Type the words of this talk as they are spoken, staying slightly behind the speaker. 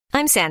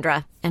I'm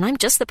Sandra, and I'm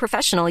just the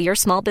professional your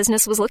small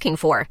business was looking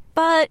for.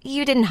 But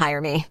you didn't hire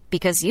me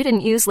because you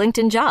didn't use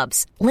LinkedIn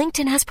Jobs.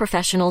 LinkedIn has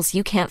professionals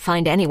you can't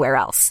find anywhere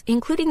else,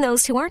 including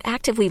those who aren't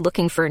actively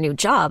looking for a new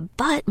job,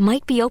 but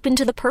might be open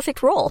to the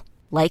perfect role,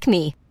 like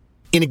me.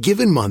 In a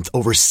given month,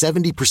 over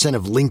 70%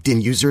 of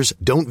LinkedIn users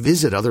don't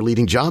visit other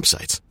leading job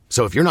sites.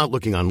 So if you're not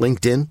looking on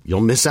LinkedIn,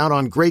 you'll miss out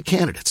on great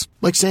candidates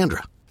like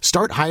Sandra.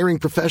 Start hiring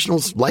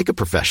professionals like a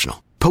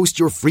professional. Post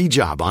your free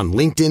job on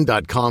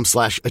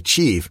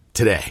linkedin.com/achieve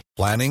today.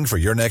 Planning for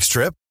your next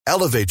trip?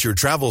 Elevate your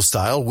travel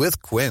style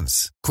with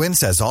Quince.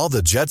 Quince has all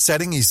the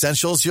jet-setting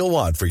essentials you'll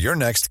want for your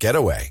next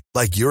getaway,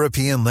 like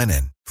European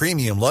linen,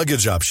 premium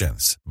luggage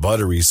options,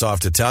 buttery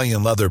soft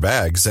Italian leather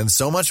bags, and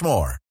so much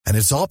more. And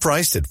it's all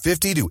priced at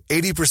 50 to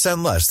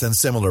 80% less than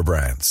similar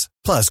brands.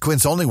 Plus,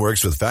 Quince only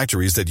works with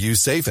factories that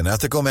use safe and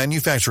ethical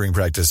manufacturing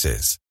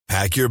practices.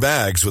 Pack your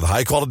bags with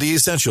high-quality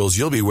essentials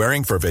you'll be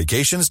wearing for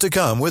vacations to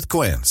come with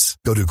Quince.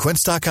 Go to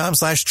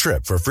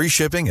quince.com/trip for free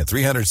shipping and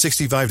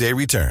 365-day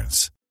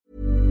returns.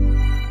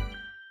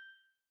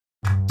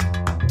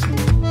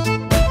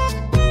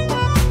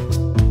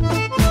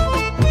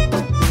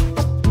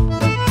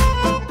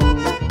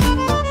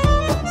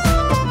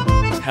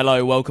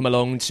 Hello, welcome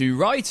along to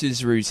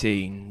Writer's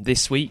Routine.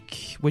 This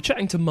week, we're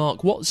chatting to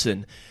Mark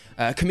Watson,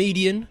 a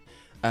comedian,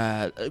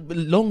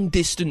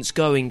 long-distance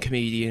going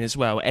comedian as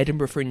well,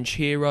 Edinburgh Fringe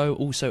hero,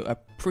 also a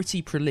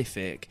pretty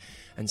prolific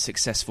and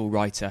successful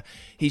writer.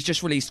 He's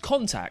just released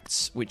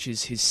Contacts, which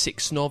is his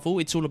 6th novel.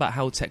 It's all about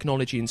how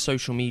technology and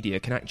social media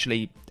can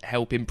actually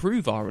help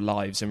improve our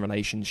lives and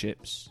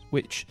relationships,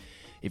 which,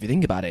 if you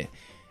think about it,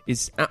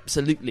 is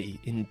absolutely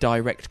in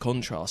direct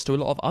contrast to a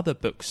lot of other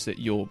books that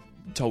you're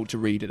told to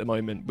read at the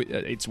moment.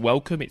 It's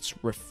welcome, it's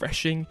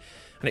refreshing,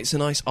 and it's a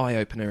nice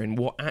eye-opener in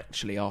what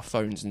actually our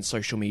phones and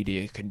social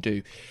media can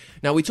do.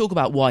 Now, we talk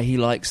about why he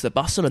likes the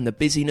bustle and the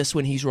busyness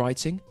when he's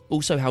writing,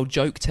 also how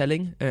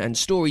joke-telling and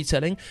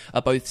storytelling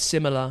are both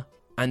similar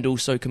and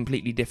also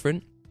completely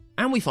different,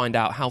 and we find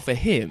out how for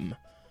him,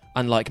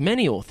 unlike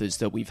many authors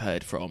that we've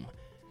heard from,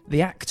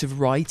 the act of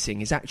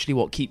writing is actually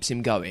what keeps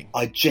him going.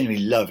 I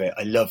genuinely love it.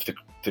 I love the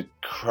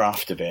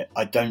craft of it.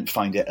 I don't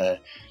find it a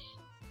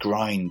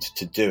grind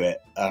to do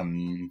it.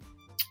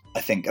 I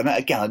think, and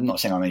again, I'm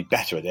not saying I'm any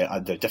better at it. There are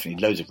definitely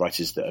loads of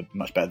writers that are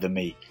much better than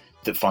me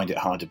that find it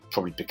harder,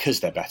 probably because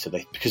they're better,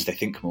 because they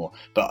think more.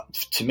 But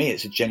to me,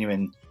 it's a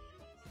genuine,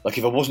 like,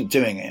 if I wasn't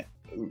doing it,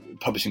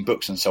 publishing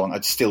books and so on,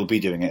 I'd still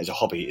be doing it as a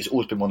hobby. It's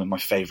always been one of my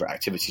favourite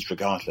activities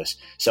regardless.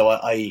 So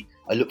I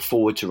look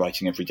forward to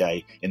writing every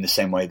day in the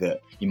same way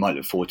that you might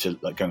look forward to,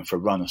 like, going for a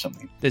run or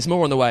something. There's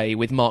more on the way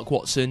with Mark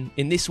Watson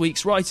in this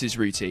week's Writer's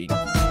Routine.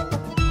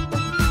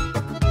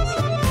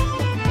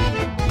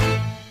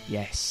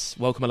 Yes,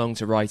 welcome along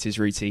to Writer's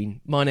Routine.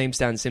 My name's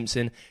Dan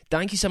Simpson.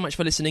 Thank you so much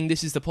for listening.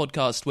 This is the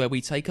podcast where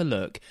we take a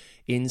look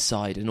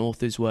inside an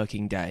author's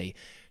working day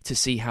to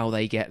see how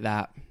they get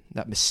that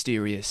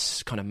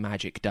mysterious kind of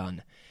magic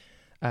done.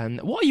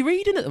 What are you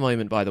reading at the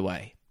moment, by the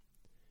way?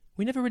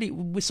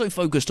 We're so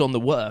focused on the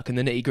work and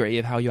the nitty-gritty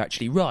of how you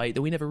actually write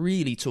that we never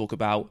really talk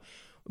about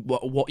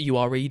what you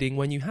are reading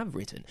when you have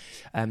written.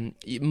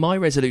 My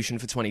resolution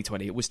for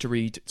 2020 was to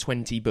read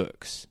 20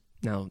 books.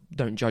 Now,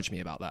 don't judge me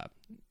about that.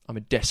 I'm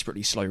a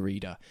desperately slow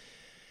reader.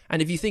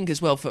 And if you think as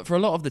well, for a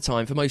lot of the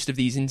time, for most of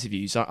these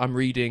interviews, I'm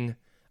reading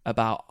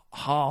about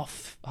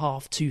half,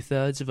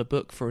 2/3 of a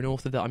book for an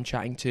author that I'm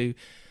chatting to,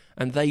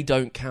 and they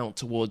don't count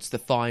towards the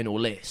final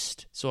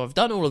list. So I've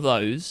done all of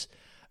those.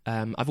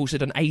 I've also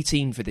done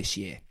 18 for this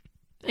year.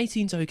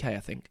 18's okay, I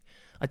think.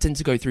 I tend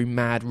to go through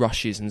mad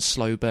rushes and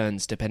slow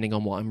burns depending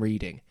on what I'm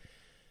reading.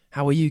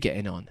 How are you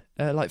getting on?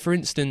 Like, for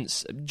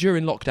instance,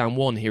 during Lockdown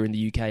 1 here in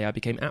the UK, I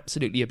became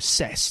absolutely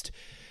obsessed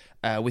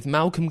with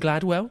Malcolm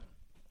Gladwell.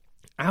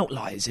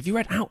 Outliers. Have you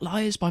read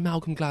Outliers by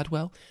Malcolm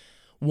Gladwell?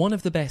 One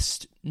of the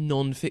best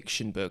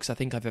non-fiction books I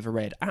think I've ever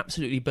read.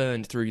 Absolutely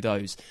burned through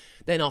those.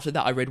 Then after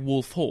that I read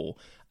Wolf Hall,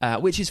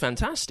 which is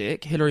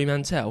fantastic, Hilary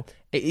Mantel.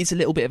 It is a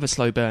little bit of a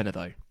slow burner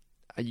though.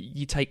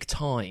 You take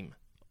time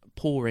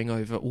poring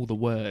over all the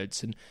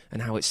words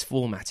and how it's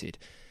formatted.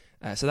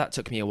 So that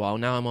took me a while.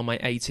 Now I'm on my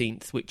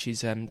 18th, which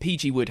is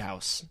P.G.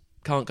 Wodehouse.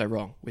 Can't go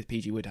wrong with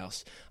P.G.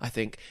 Wodehouse. I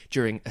think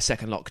during a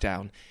second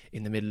lockdown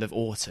in the middle of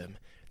autumn,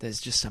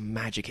 there's just some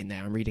magic in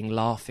there. I'm reading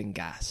Laughing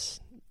Gas.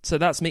 So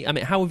that's me. I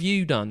mean, how have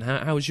you done?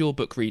 How has your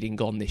book reading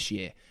gone this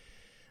year?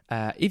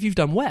 If you've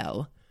done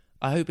well,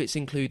 I hope it's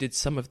included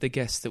some of the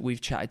guests that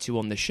we've chatted to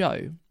on the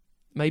show.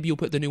 Maybe you'll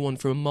put the new one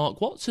from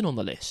Mark Watson on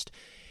the list.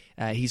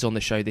 He's on the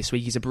show this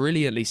week. He's a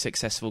brilliantly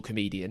successful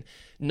comedian,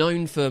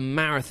 known for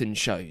marathon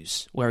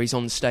shows where he's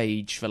on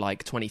stage for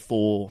like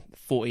 24,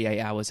 48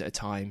 hours at a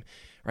time,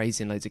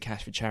 raising loads of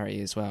cash for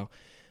charity as well.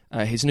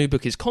 His new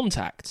book is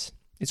Contacts.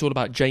 It's all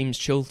about James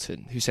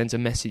Chilton, who sends a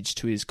message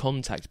to his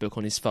contact book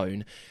on his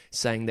phone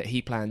saying that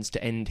he plans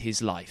to end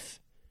his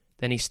life.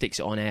 Then he sticks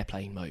it on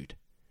airplane mode.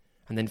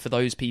 And then for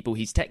those people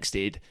he's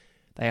texted,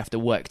 they have to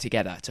work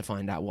together to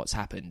find out what's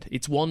happened.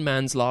 It's one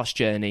man's last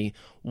journey,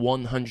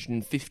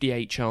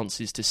 158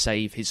 chances to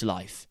save his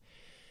life.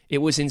 It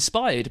was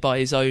inspired by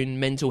his own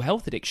mental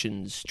health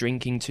addictions,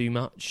 drinking too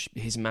much,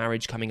 his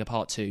marriage coming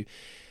apart too.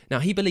 Now,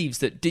 he believes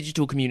that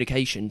digital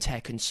communication,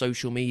 tech and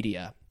social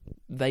media,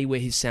 they were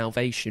his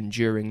salvation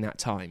during that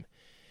time.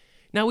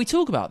 Now, we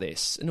talk about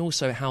this and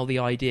also how the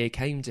idea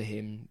came to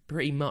him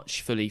pretty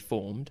much fully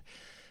formed,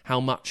 how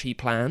much he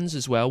plans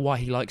as well, why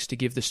he likes to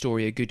give the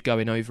story a good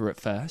going over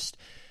at first.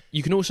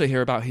 You can also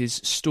hear about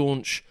his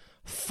staunch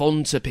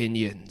font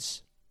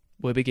opinions.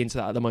 We'll begin to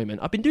that at the moment.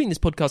 I've been doing this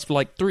podcast for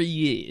like 3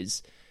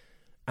 years,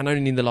 and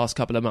only in the last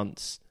couple of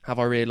months have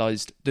I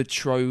realised the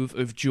trove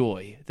of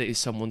joy that is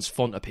someone's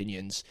font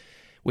opinions.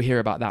 We hear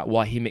about that,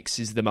 why he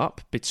mixes them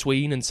up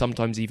between and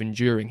sometimes even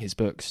during his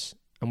books.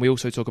 And we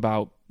also talk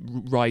about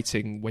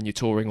writing when you're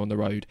touring on the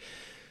road.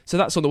 So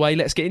that's on the way.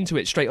 Let's get into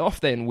it straight off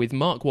then with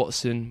Mark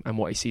Watson and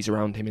what he sees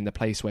around him in the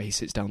place where he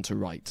sits down to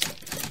write.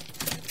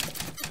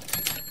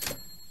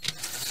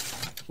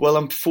 Well,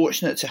 I'm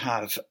fortunate to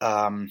have,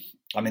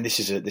 this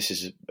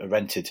is a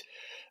rented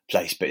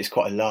place, but it's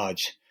quite a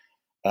large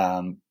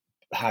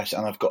house,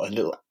 and I've got a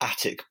little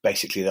attic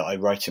basically that I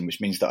write in, which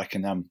means that I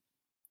can,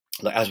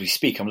 as we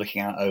speak, I'm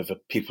looking out over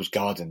people's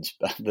gardens,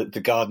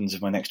 the gardens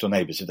of my next door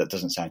neighbours, if that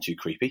doesn't sound too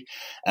creepy.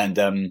 And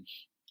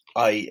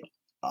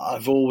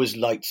I've always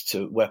liked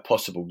to, where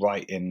possible,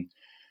 write in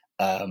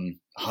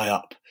high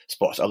up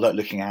spots. I like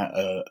looking out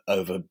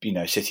over,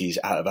 cities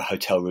out of a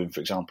hotel room, for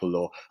example,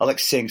 or I like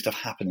seeing stuff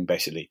happening,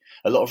 basically.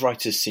 A lot of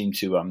writers seem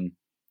to,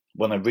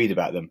 when I read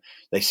about them,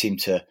 they seem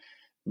to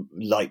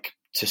like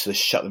to sort of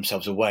shut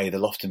themselves away.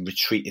 They'll often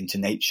retreat into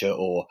nature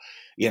or,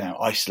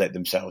 isolate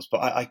themselves.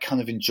 But I kind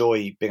of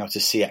enjoy being able to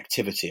see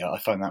activity. I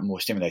find that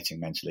more stimulating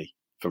mentally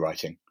for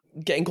writing.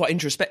 Getting quite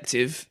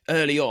introspective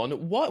early on.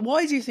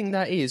 Why do you think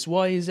that is?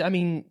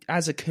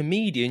 As a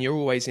comedian, you're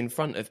always in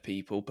front of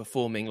people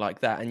performing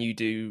like that, and you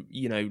do,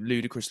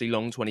 ludicrously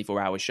long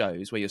 24-hour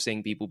shows where you're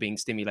seeing people being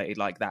stimulated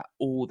like that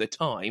all the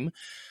time.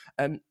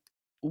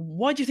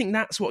 Why do you think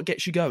that's what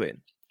gets you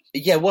going?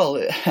 Yeah, well,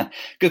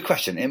 good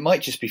question. It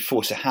might just be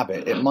force of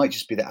habit. It might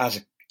just be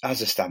that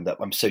as a stand-up,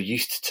 I'm so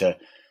used to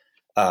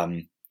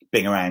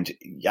being around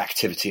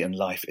activity and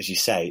life, as you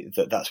say,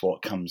 that's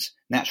what comes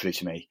naturally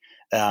to me.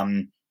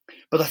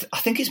 But I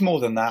think it's more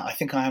than that. I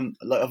think I am,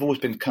 I've always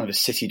been kind of a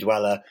city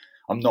dweller.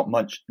 I'm not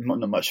much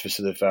of a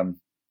sort of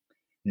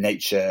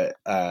nature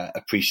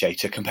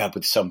appreciator compared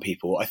with some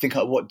people. I think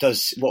what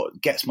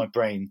gets my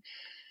brain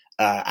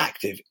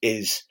active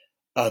is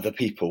other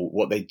people,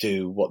 what they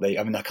do,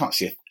 I can't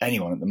see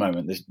anyone at the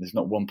moment. There's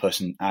not one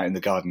person out in the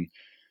garden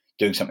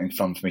doing something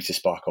fun for me to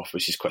spark off,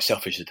 which is quite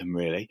selfish of them,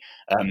 really.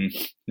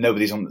 No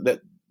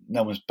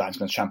one's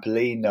bouncing on a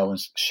trampoline, no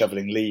one's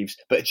shoveling leaves,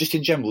 but just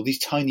in general, these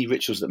tiny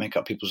rituals that make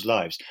up people's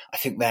lives, I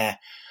think they're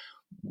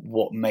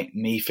what make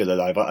me feel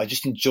alive. I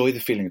just enjoy the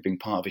feeling of being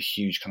part of a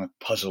huge kind of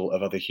puzzle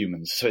of other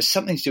humans. So it's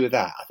something to do with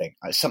that, I think.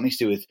 It's something to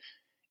do with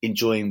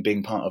enjoying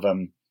being part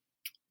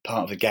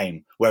of a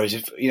game. Whereas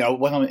if,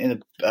 when I'm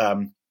in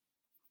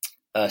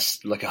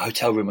like a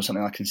hotel room or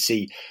something, I can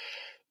see,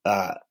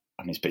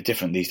 it's a bit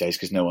different these days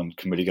because no one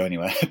can really go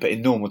anywhere. But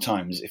in normal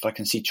times, if I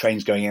can see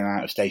trains going in and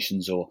out of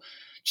stations or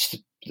just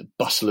the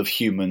bustle of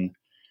human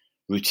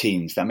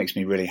routines, that makes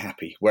me really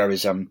happy.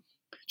 Whereas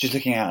just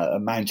looking at a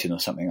mountain or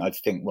something, I'd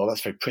think, well,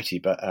 that's very pretty,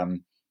 but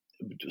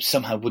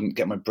somehow wouldn't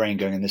get my brain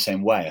going in the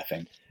same way, I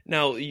think.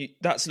 Now,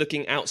 that's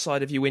looking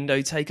outside of your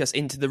window. Take us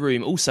into the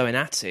room, also an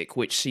attic,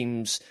 which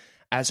seems,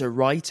 as a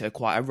writer,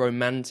 quite a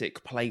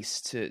romantic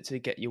place to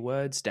get your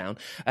words down.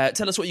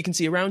 Tell us what you can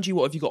see around you.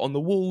 What have you got on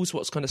the walls?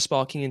 What's kind of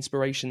sparking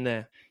inspiration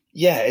there?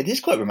 Yeah, it is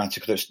quite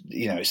romantic.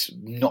 It's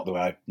not the way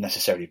I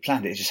necessarily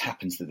planned it. It just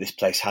happens that this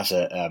place has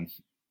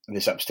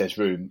this upstairs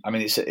room.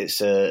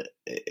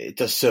 It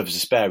does serve as a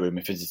spare room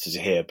if visitors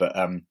are here, but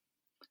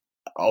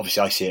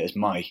obviously I see it as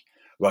my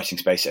writing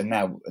space. And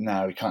now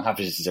we can't have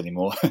visitors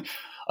anymore.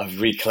 I've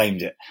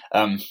reclaimed it,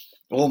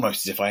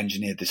 almost as if I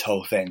engineered this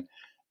whole thing.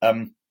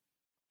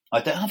 I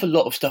don't have a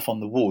lot of stuff on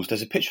the walls.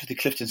 There's a picture of the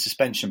Clifton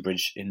Suspension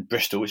Bridge in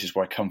Bristol, which is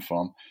where I come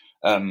from.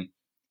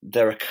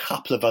 There are a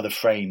couple of other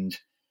framed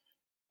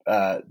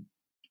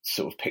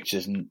sort of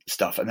pictures and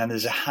stuff, and then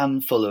there's a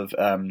handful of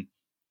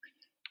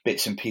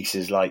bits and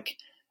pieces, like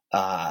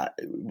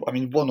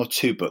one or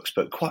two books,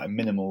 but quite a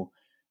minimal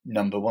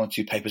number, 1 or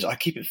 2 papers. I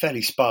keep it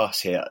fairly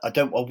sparse here. I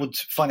would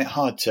find it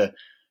hard to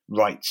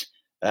write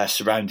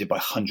surrounded by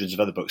hundreds of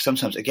other books.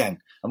 Sometimes, again,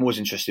 I'm always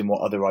interested in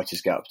what other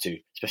writers get up to,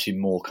 especially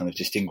more kind of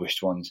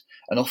distinguished ones.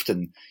 And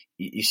often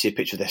you see a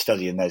picture of their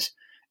study and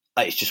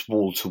it's just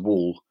wall to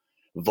wall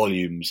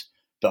volumes.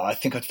 But I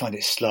think I'd find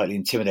it slightly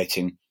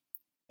intimidating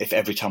if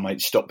every time I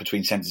stopped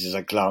between sentences,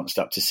 I glanced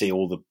up to see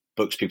all the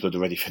books people had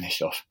already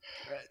finished off.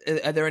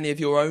 Are there any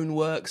of your own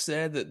works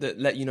there that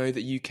let you know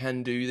that you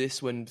can do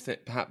this when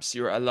perhaps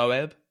you're at a low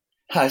ebb?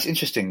 It's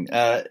interesting.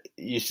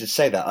 You should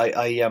say that.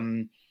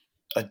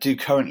 I do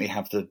currently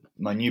have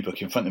my new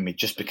book in front of me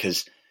just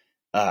because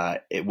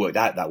it worked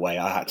out that way.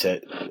 I had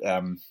to,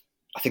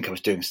 I think I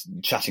was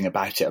chatting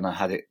about it and I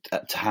had it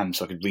to hand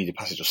so I could read a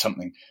passage or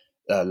something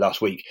last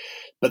week.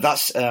 But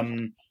that's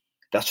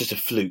just a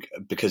fluke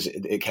because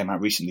it came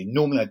out recently.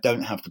 Normally I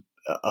don't have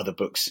other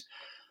books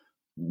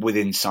with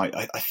insight.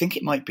 I think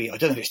it might be, I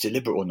don't know if it's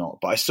deliberate or not,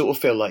 but I sort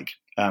of feel like,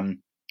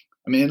 in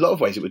a lot of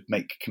ways it would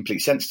make complete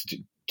sense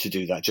to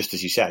do that, just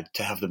as you said,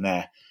 to have them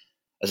there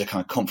as a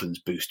kind of confidence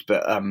boost.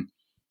 But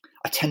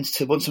I tend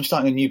to, once I'm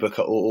starting a new book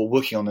or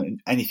working on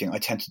anything, I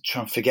tend to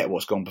try and forget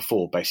what's gone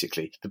before,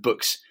 basically. The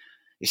books,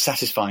 it's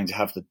satisfying to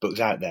have the books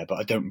out there, but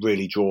I don't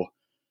really draw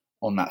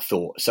on that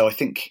thought. So I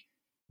think,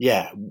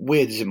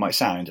 weird as it might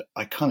sound,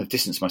 I kind of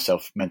distance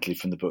myself mentally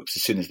from the books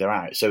as soon as they're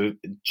out. So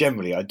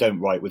generally I don't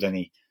write with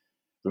any,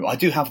 I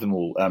do have them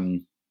all.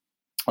 I'm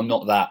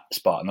not that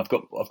Spartan. I've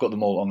got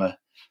them all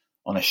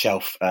on a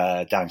shelf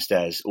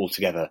downstairs all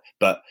together,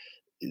 but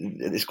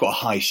it's got a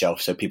high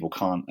shelf so people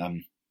can't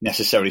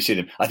necessarily see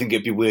them. I think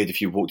it'd be weird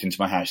if you walked into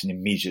my house and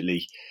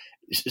immediately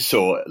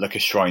saw like a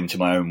shrine to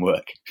my own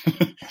work.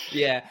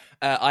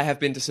 I have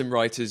been to some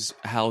writers'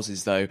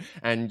 houses though,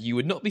 and you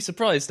would not be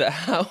surprised at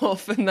how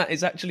often that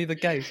is actually the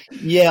case.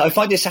 Yeah, I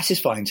find it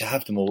satisfying to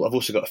have them all. I've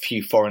also got a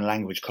few foreign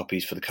language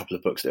copies for the couple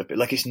of books that are,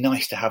 like, it's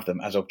nice to have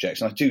them as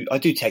objects, and I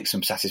do take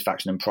some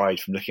satisfaction and pride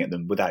from looking at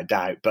them without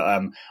doubt. But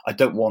I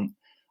don't want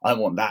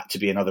that to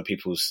be in other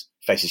people's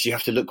faces. You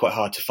have to look quite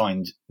hard to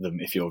find them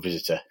if you're a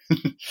visitor.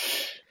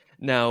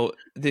 Now,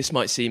 this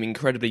might seem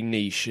incredibly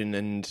niche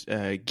and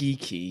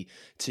geeky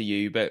to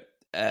you, but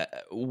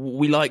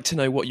we like to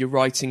know what you're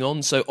writing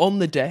on. So on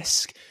the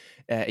desk,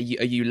 are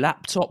you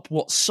laptop?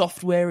 What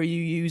software are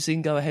you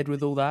using? Go ahead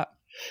with all that.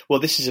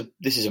 Well, this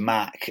is a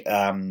Mac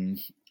that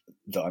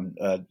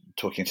I'm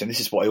talking to, and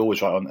this is what I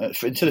always write on.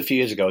 Until a few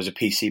years ago, I was a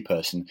PC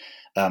person.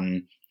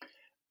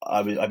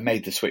 I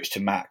made the switch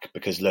to Mac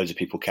because loads of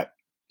people kept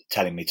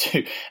telling me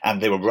to,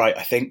 and they were right,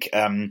 I think.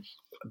 And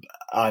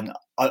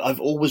I've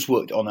always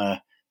worked on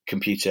a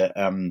computer,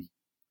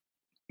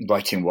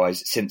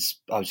 writing-wise, since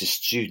I was a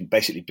student,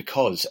 basically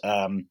because,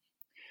 among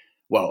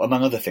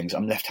other things,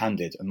 I'm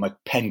left-handed and my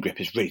pen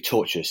grip is really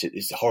torturous.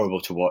 It's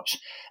horrible to watch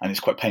and it's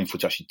quite painful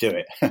to actually do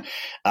it.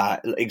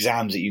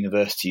 Exams at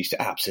university used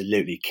to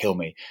absolutely kill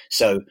me.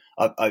 So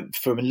I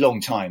for a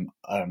long time,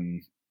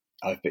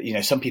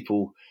 some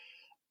people...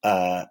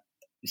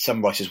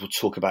 some writers will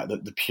talk about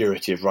the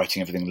purity of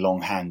writing everything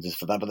longhand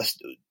for that, but that's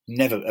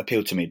never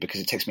appealed to me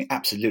because it takes me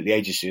absolutely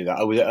ages to do that.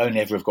 I would only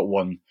ever have got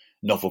one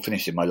novel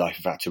finished in my life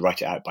if I had to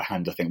write it out by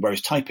hand, I think.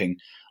 Whereas typing,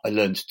 I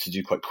learned to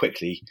do quite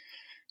quickly,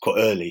 quite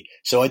early.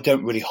 So I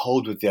don't really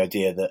hold with the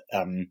idea that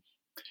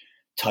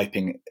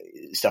typing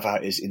stuff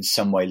out is in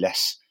some way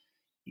less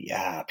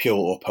pure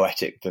or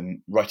poetic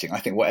than writing. I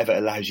think whatever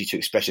allows you to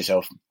express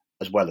yourself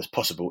as well as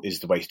possible is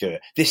the way to do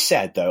it. This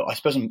said, though, I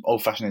suppose I'm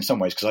old-fashioned in some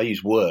ways because I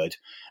use Word,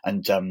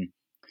 and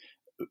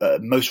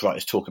most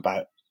writers talk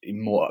about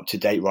more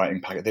up-to-date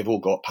writing package. They've all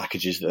got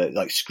packages that are,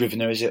 like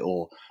Scrivener, is it?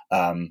 Or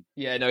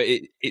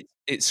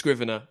it's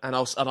Scrivener, and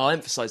I'll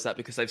emphasise that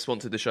because they've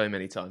sponsored the show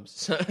many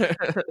times.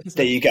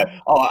 There you go.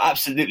 Oh,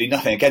 absolutely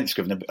nothing against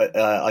Scrivener.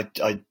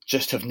 I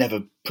just have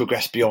never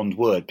progressed beyond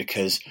Word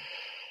because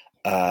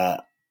I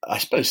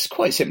suppose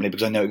quite simply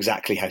because I know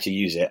exactly how to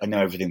use it. I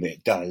know everything that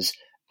it does.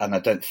 And I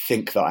don't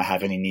think that I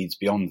have any needs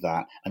beyond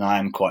that. And I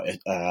am quite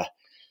a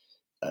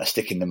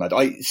stick in the mud.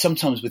 I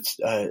sometimes with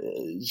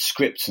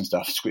scripts and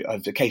stuff,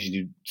 I've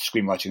occasionally do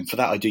screenwriting. And for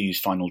that, I do use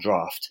Final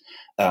Draft,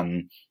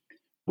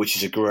 which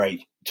is a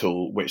great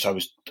tool, which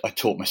I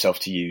taught myself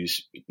to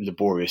use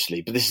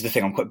laboriously. But this is the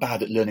thing, I'm quite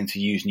bad at learning to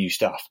use new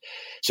stuff.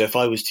 So if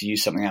I was to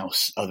use something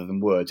else other than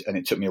Word and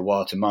it took me a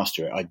while to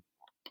master it, I'd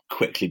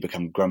quickly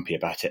become grumpy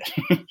about it.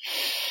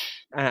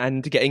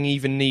 And getting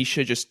even niche,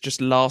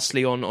 just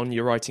lastly on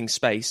your writing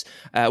space,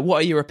 what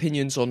are your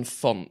opinions on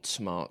font,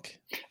 Mark?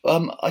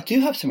 I do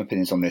have some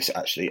opinions on this,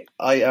 actually.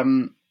 I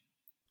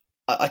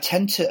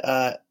tend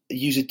to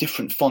use a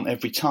different font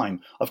every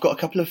time. I've got a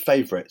couple of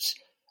favourites,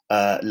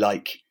 there's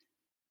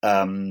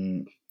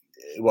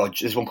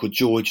one called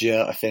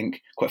Georgia, I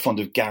think, quite fond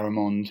of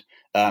Garamond.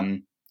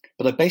 But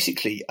I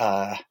basically,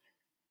 I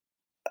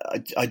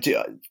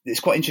do.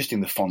 It's quite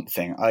interesting, the font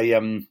thing.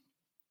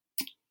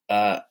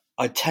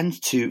 I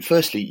tend to,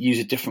 firstly, use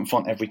a different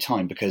font every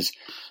time because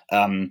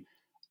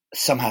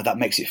somehow that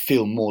makes it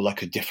feel more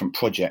like a different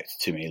project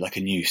to me, like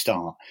a new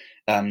start.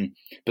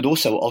 But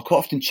also, I'll quite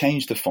often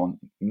change the font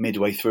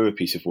midway through a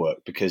piece of work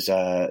because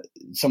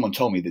someone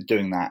told me that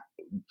doing that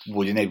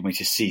would enable me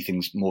to see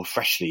things more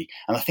freshly.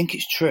 And I think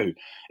it's true.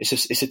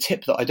 It's a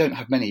tip that I don't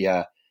have many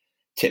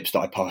tips that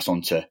I pass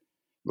on to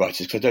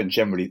writers because I don't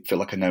generally feel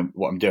like I know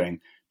what I'm doing.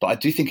 But I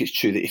do think it's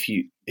true that if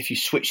you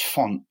switch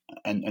font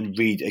and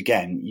read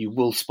again, you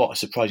will spot a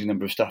surprising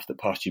number of stuff that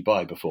passed you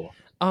by before.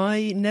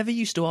 I never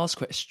used to ask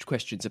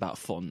questions about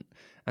font.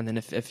 And then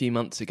a few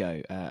months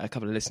ago, a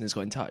couple of listeners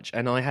got in touch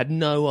and I had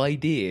no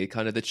idea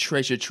kind of the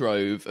treasure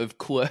trove of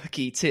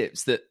quirky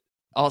tips that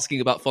asking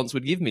about fonts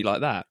would give me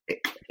like that.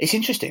 It's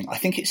interesting. I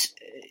think it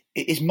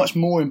is much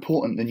more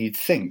important than you'd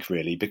think,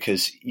 really,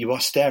 because you are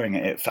staring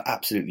at it for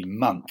absolutely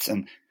months.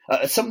 And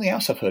something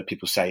else I've heard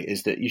people say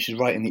is that you should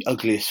write in the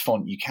ugliest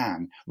font you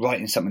can, write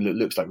in something that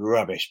looks like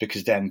rubbish,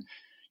 because then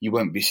you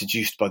won't be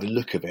seduced by the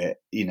look of it,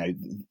 you know,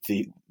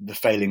 the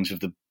failings of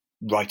the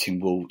writing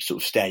will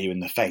sort of stare you in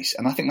the face.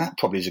 And I think that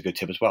probably is a good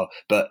tip as well.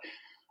 But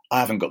I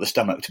haven't got the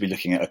stomach to be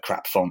looking at a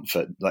crap font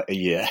for like a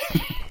year.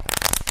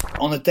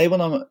 On a day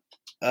when I'm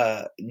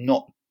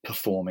not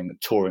performing,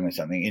 touring or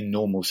something, in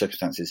normal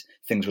circumstances,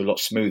 things are a lot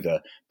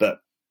smoother. But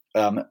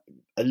a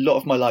lot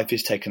of my life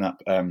is taken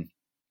up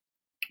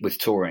with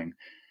touring.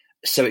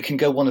 So it can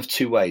go one of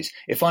two ways.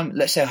 If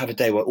let's say I have a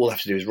day where all I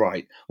have to do is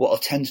write, what I'll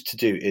tend to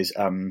do is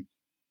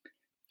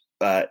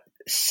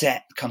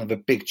set kind of a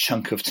big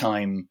chunk of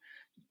time,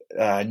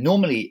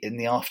 normally in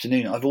the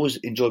afternoon. I've always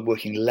enjoyed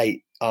working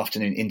late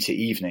afternoon into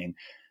evening,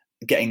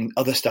 getting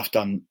other stuff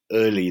done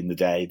early in the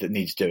day that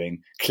needs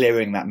doing,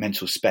 clearing that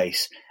mental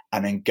space,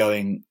 and then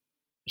going,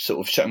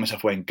 sort of shutting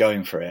myself away and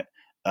going for it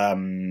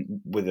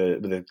with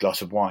a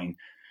glass of wine.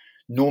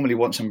 Normally,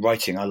 once I'm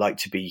writing, I like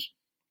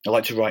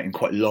to write in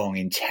quite long,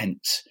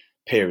 intense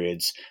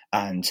periods.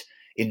 And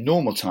in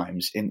normal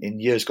times, in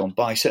years gone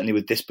by, certainly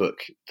with this book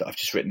that I've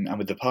just written and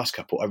with the past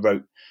couple, I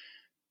wrote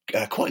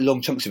quite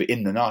long chunks of it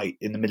in the night,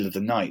 in the middle of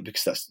the night,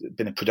 because that's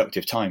been a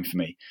productive time for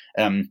me.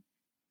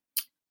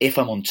 If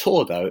I'm on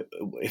tour, though,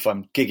 if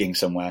I'm gigging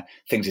somewhere,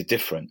 things are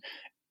different.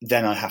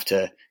 Then I have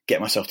to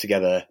get myself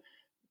together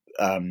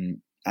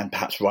and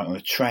perhaps write on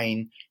a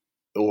train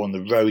or on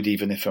the road,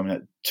 even if I'm in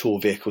a tour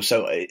vehicle.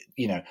 So,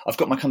 I've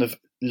got my kind of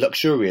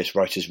luxurious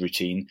writer's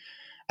routine,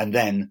 and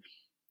then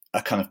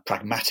a kind of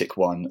pragmatic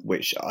one,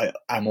 which I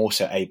am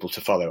also able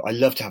to follow. I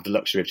love to have the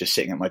luxury of just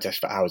sitting at my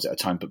desk for hours at a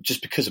time, but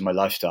just because of my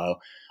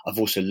lifestyle, I've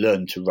also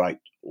learned to write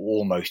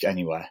almost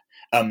anywhere.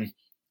 And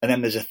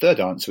then there's a third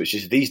answer, which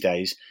is these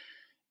days,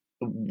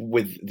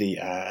 with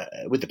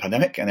the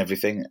pandemic and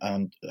everything,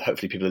 and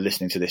hopefully people are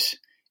listening to this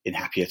in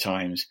happier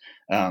times,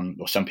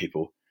 or some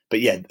people.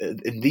 But yeah,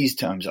 in these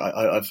times,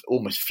 I've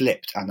almost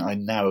flipped, and I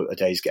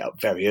nowadays get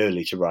up very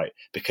early to write,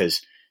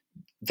 because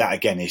that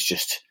again is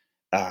just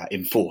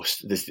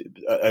enforced. There's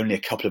only a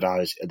couple of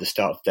hours at the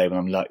start of the day when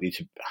I'm likely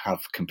to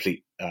have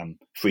complete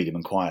freedom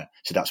and quiet.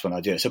 So that's when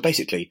I do it. So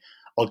basically,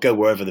 I'll go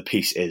wherever the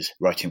piece is,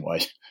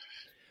 writing-wise.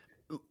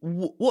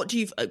 What do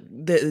you...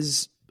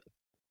 there's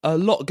a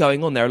lot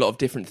going on there, a lot of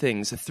different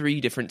things. The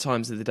 3 different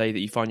times of the day that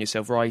you find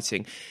yourself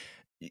writing.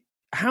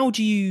 How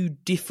do you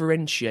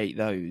differentiate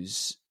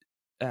those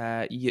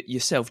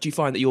yourself? Do you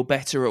find that you're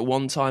better at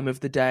one time of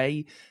the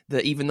day,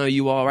 that even though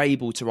you are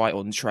able to write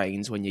on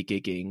trains when you're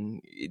gigging,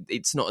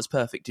 it's not as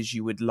perfect as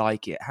you would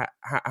like it?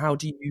 How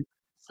do you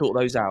sort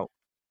those out?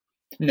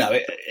 No,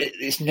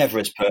 it's never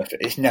as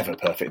perfect. It's never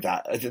perfect.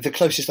 That the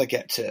closest I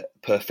get to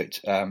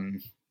perfect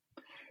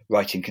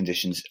writing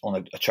conditions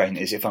on a train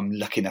is if I'm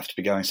lucky enough to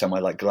be going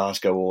somewhere like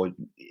Glasgow or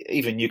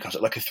even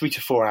Newcastle. Like a 3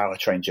 to 4 hour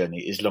train journey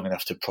is long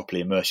enough to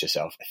properly immerse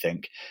yourself, I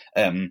think.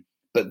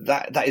 But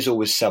that is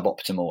always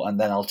suboptimal, and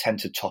then I'll tend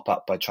to top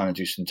up by trying to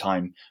do some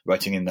time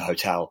writing in the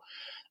hotel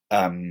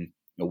or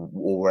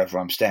wherever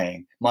I'm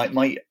staying.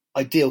 My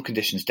ideal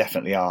conditions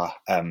definitely are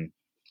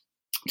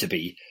to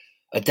be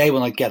a day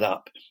when I get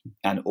up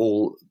and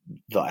all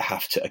that I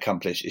have to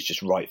accomplish is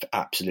just write for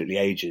absolutely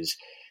ages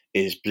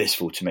is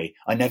blissful to me.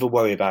 I never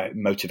worry about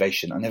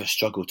motivation. I never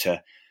struggle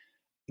to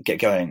get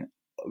going.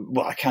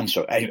 Well, I can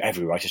struggle.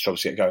 Every writer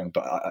struggles to get going,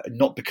 but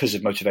not because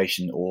of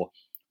motivation or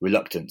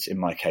reluctance in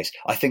my case.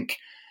 I think,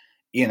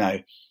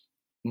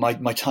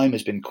 my time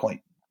has been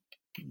quite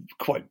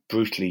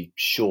brutally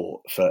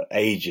short for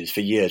ages, for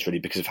years really,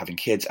 because of having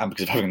kids and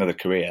because of having another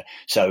career.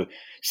 So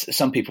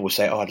some people will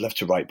say, I'd love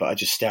to write, but I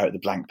just stare at the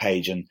blank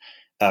page and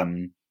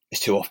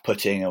it's too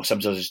off-putting, or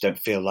sometimes I just don't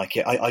feel like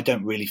it. I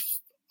don't really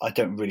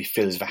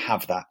feel as if I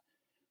have that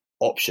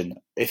option.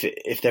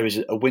 If there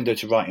is a window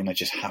to writing, I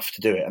just have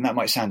to do it. And that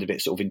might sound a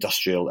bit sort of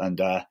industrial and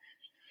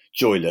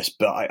joyless,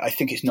 but I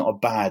think it's not a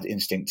bad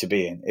instinct to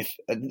be in.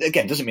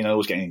 Again, it doesn't mean I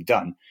always get anything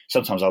done.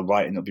 Sometimes I'll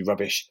write and it'll be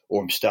rubbish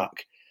or I'm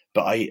stuck.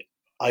 But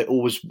I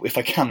always, if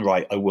I can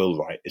write, I will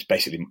write. It's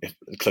basically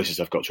the closest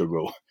I've got to a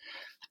rule.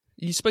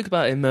 You spoke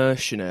about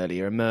immersion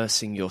earlier,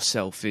 immersing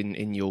yourself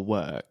in your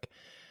work.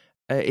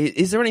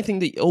 Is there anything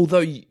that,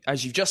 although,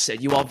 as you've just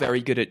said, you are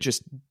very good at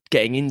just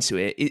getting into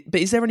it, but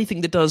is there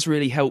anything that does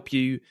really help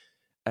you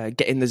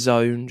get in the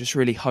zone, just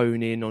really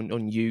hone in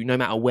on you, no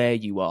matter where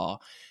you are?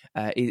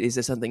 Is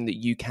there something that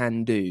you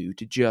can do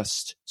to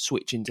just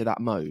switch into that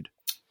mode?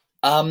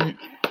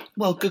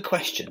 Well, good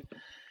question.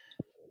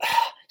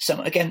 So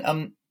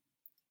again,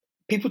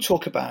 people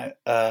talk about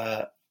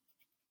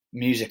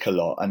music a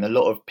lot, and a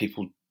lot of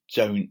people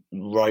don't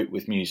write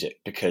with music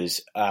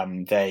because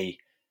they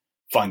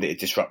find that it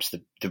disrupts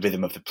the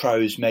rhythm of the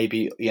prose,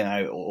 maybe,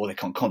 or they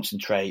can't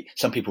concentrate.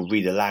 Some people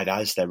read aloud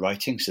as they're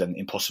writing, so then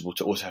impossible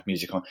to also have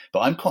music on. But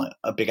I'm quite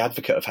a big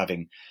advocate of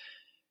having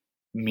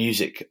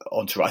music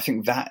onto. I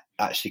think that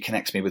actually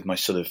connects me with my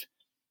sort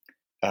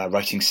of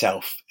writing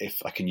self, if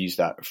I can use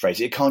that phrase.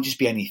 It can't just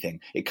be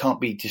anything. It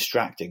can't be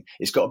distracting.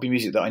 It's got to be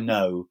music that I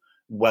know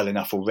well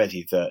enough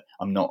already that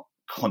I'm not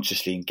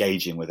consciously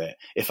engaging with it.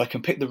 If I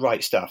can pick the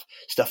right stuff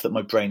that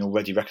my brain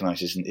already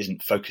recognizes and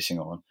isn't focusing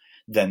on,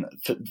 then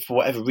for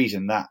whatever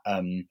reason that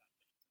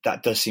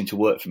does seem to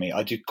work for me.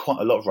 I do quite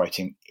a lot of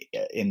writing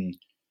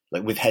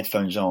with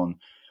headphones on,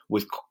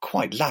 with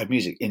quite loud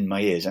music in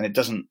my ears, and I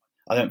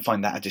don't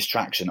find that a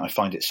distraction. I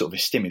find it sort of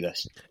a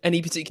stimulus.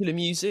 Any particular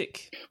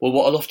music? Well,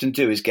 what I'll often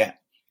do is get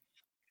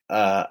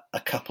a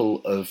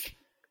couple of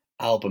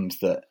albums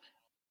that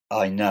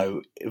I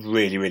know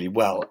really, really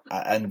well,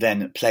 and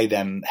then play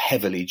them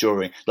heavily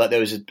during. Like there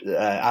was an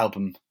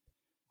album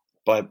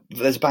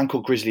there's a band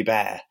called Grizzly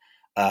Bear,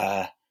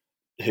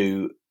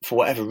 who, for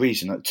whatever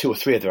reason, like 2 or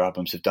 3 of their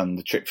albums have done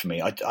the trick for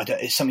me.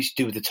 It's something to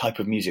do with the type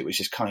of music, which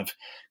is kind of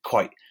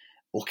quite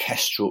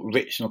orchestral,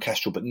 rich and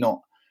orchestral, but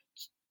not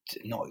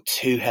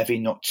too heavy,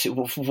 not too.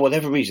 Well, for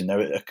whatever reason, there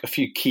are a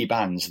few key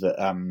bands that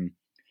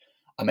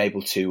I'm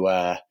able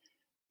to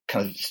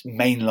kind of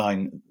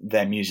mainline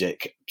their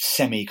music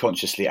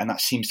semi-consciously, and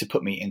that seems to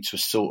put me into a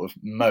sort of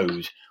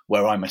mode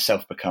where I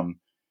myself become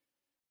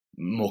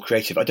more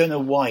creative. I don't know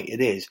why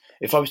it is.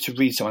 If I was to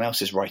read someone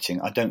else's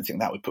writing, I don't think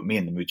that would put me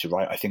in the mood to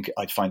write. I think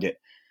I'd find it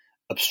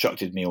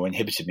obstructed me or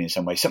inhibited me in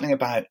some way. Something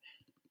about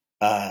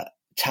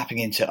tapping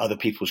into other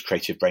people's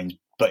creative brains,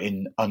 but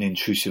in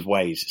unintrusive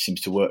ways,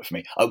 seems to work for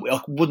me. I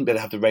wouldn't be able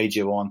to have the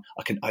radio on.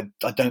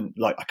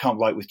 I can't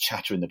write with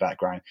chatter in the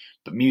background,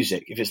 but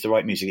music, if it's the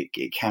right music,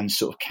 it can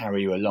sort of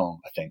carry you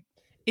along, I think.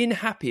 In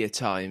happier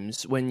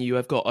times, when you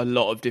have got a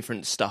lot of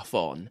different stuff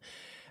on,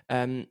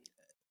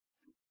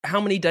 how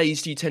many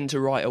days do you tend to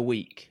write a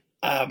week?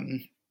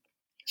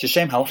 It's a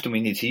shame how often we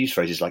need to use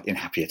phrases like "in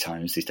happier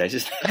times" these days,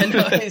 isn't it? I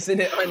know, isn't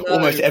it? I know.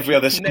 Almost every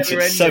other Never sentence,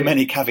 ending. so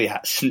many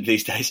caveats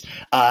these days.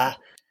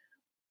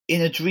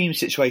 In a dream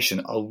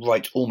situation, I'll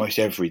write almost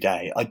every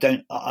day.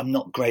 I'm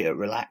not great at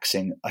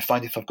relaxing. I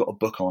find if I've got a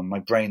book on, my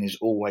brain is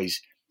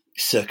always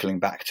circling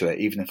back to it,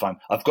 even if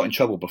I've got in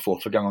trouble before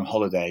for going on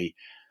holiday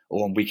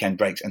or on weekend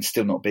breaks and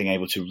still not being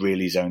able to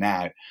really zone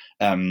out.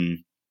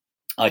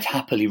 I'd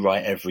happily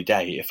write every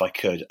day if I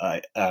could.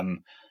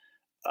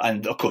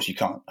 And of course you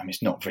can't. I mean,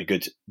 it's not very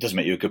good. It doesn't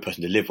make you a good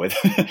person to live with.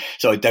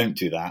 So I don't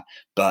do that.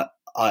 But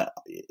I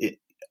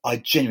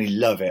genuinely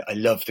love it. I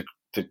love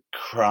the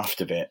craft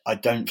of it. I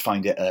don't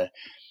find it a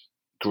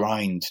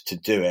grind to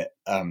do it.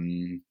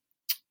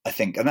 I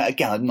think, and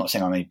again, I'm not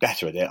saying I'm any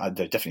better at it.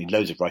 There are definitely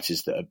loads of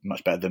writers that are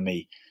much better than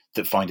me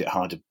that find it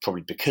harder,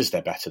 probably because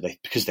they're better,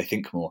 because they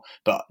think more.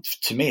 But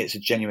to me, it's a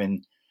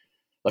genuine,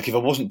 like if I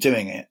wasn't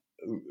doing it,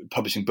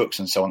 publishing books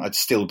and so on, I'd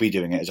still be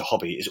doing it as a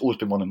hobby. It's always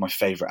been one of my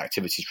favourite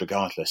activities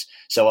regardless.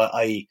 So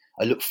I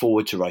look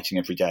forward to writing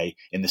every day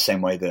in the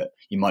same way that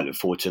you might look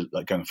forward to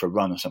like going for a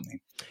run or something.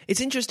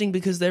 It's interesting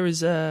because there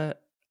is a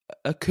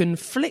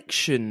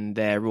confliction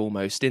there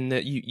almost in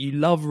that you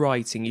love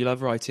writing,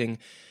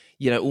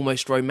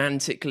 almost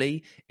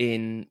romantically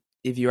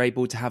if you're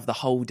able to have the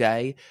whole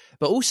day.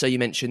 But also you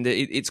mentioned that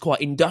it's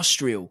quite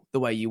industrial the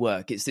way you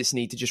work. It's this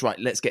need to just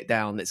let's get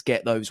down, let's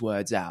get those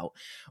words out.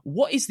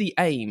 What is the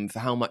aim for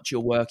how much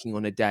you're working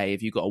on a day?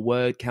 Have you got a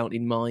word count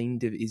in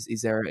mind?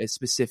 Is there a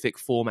specific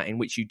format in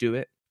which you do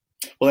it?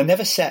 Well, I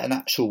never set an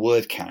actual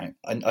word count.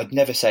 I'd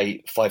never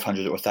say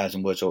 500 or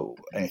 1,000 words or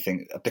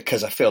anything,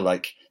 because I feel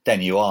like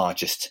then you are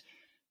just,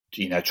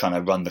 trying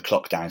to run the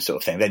clock down sort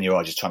of thing. Then you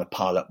are just trying to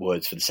pile up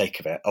words for the sake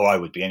of it, or I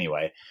would be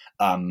anyway.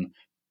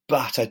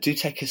 But I do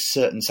take a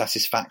certain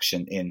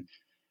satisfaction in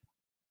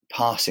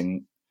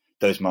passing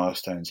those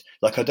milestones.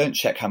 Like I don't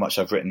check how much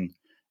I've written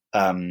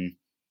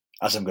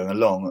as I'm going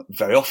along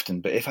very often,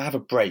 but if I have a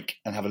break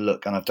and have a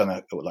look and I've done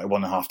like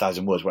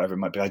 1,500 words, whatever it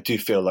might be, I do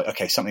feel like,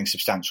 okay, something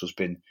substantial has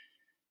been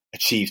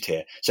achieved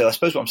here. So I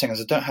suppose what I'm saying is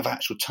I don't have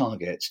actual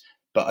targets,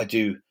 but I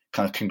do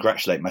kind of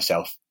congratulate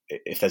myself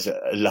if there's a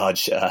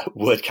large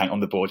word count on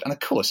the board. And of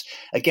course,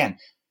 again,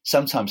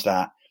 sometimes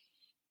that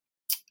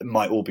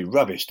might all be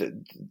rubbish. That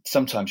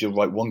sometimes you'll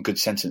write one good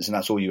sentence and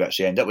that's all you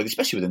actually end up with,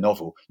 especially with a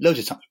novel. Loads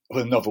of times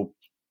with a novel,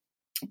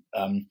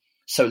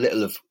 so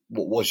little of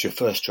what was your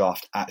first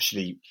draft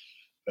actually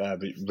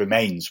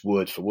remains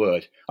word for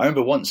word. I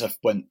remember once I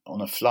went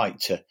on a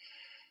flight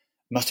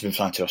must have been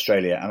flying to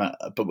Australia,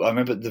 but I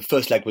remember the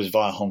first leg was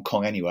via Hong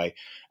Kong anyway,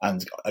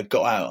 and I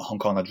got out of Hong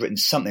Kong. I'd written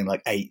something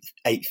like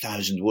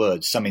 8,000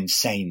 words, some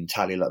insane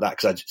tally like that,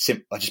 because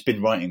I'd just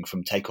been writing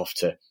from takeoff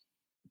to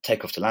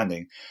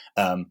landing.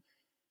 And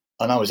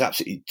I was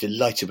absolutely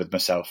delighted with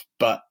myself.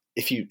 But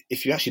if you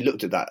actually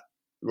looked at that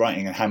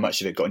writing and how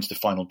much of it got into the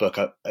final book,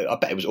 I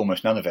bet it was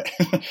almost none of it.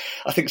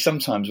 I think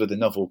sometimes with a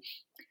novel,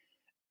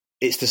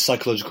 it's the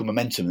psychological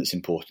momentum that's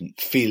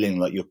important, feeling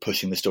like you're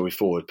pushing the story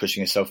forward,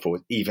 pushing yourself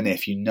forward, even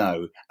if you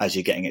know as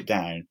you're getting it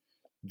down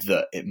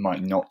that it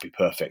might not be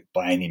perfect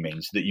by any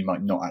means, that you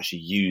might not actually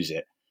use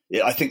it.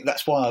 I think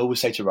that's why I always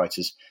say to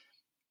writers,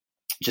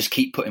 just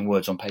keep putting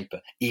words on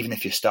paper, even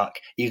if you're stuck,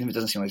 even if it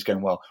doesn't seem like it's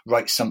going well,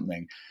 write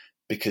something.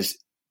 Because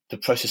the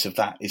process of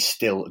that is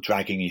still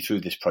dragging you through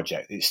this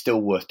project. It's still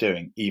worth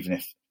doing, even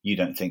if you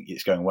don't think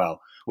it's going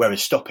well.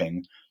 Whereas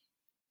stopping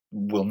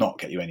will not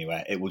get you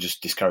anywhere. It will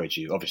just discourage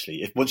you,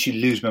 obviously. Once you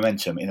lose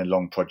momentum in a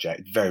long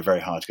project, very,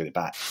 very hard to get it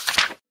back.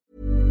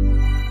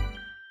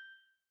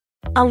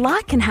 A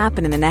lot can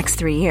happen in the next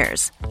 3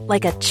 years.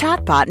 Like a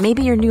chatbot may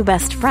be your new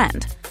best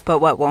friend. But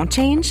what won't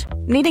change?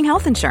 Needing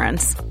health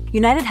insurance.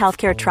 United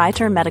Healthcare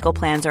Tri-Term Medical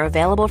Plans are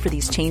available for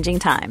these changing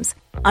times.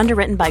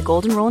 Underwritten by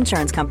Golden Rule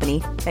Insurance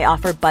Company, they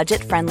offer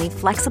budget-friendly,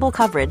 flexible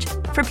coverage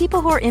for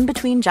people who are in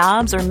between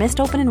jobs or missed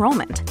open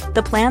enrollment.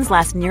 The plans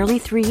last nearly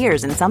 3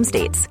 years in some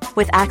states,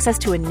 with access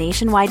to a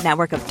nationwide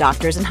network of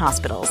doctors and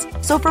hospitals.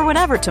 So for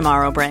whatever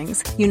tomorrow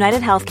brings,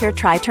 United Healthcare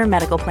Tri-Term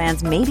Medical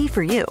Plans may be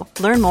for you.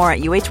 Learn more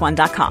at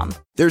uh1.com.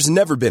 There's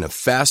never been a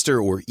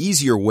faster or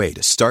easier way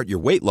to start your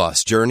weight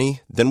loss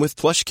journey than with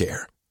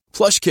PlushCare.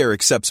 PlushCare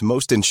accepts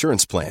most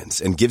insurance plans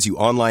and gives you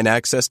online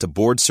access to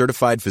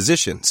board-certified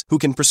physicians who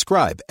can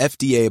prescribe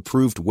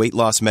FDA-approved weight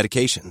loss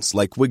medications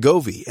like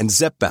Wegovy and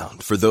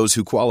Zepbound for those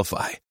who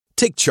qualify.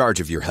 Take charge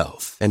of your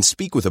health and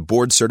speak with a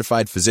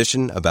board-certified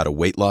physician about a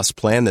weight loss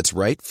plan that's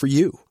right for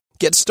you.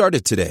 Get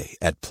started today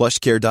at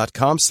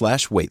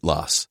plushcare.com/weight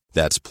loss.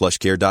 That's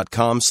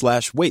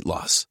plushcare.com/weight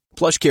loss.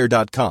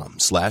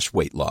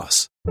 plushcare.com/weight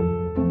loss.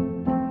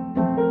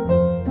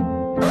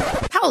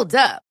 Hold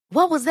up.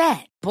 What was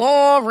that?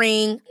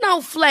 Boring.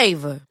 No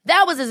flavor.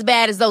 That was as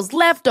bad as those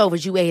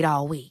leftovers you ate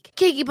all week.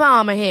 Keke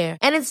Palmer here,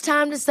 and it's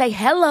time to say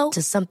hello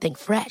to something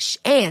fresh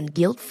and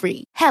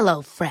guilt-free.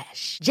 Hello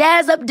Fresh.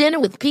 Jazz up dinner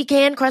with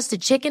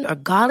pecan-crusted chicken or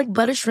garlic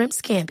butter shrimp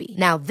scampi.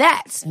 Now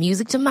that's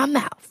music to my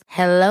mouth.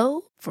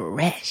 Hello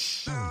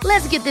Fresh.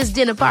 Let's get this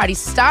dinner party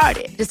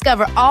started.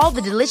 Discover all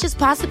the delicious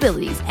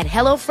possibilities at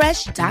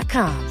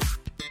hellofresh.com.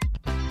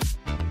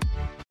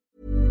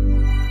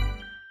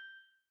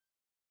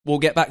 We'll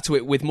get back to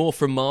it with more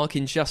from Mark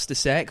in just a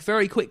sec.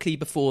 Very quickly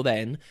before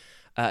then,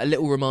 a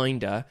little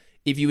reminder,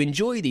 if you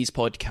enjoy these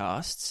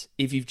podcasts,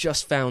 if you've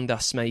just found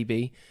us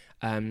maybe,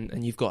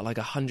 and you've got like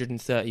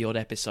 130 odd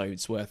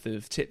episodes worth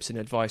of tips and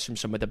advice from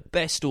some of the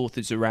best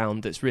authors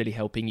around that's really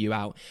helping you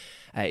out,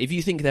 if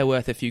you think they're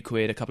worth a few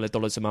quid, a couple of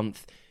dollars a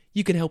month,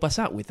 you can help us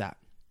out with that.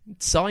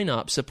 Sign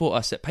up, support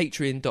us at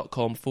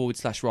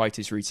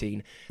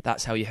patreon.com/writersroutine.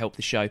 That's how you help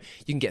the show.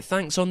 You can get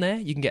thanks on there.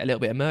 You can get a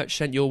little bit of merch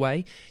sent your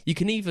way. You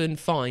can even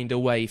find a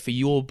way for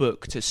your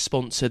book to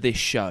sponsor this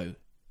show.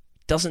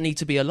 Doesn't need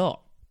to be a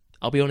lot.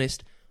 I'll be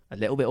honest, a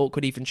little bit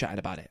awkward even chatting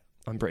about it.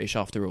 I'm British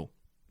after all.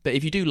 But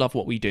if you do love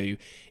what we do,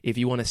 if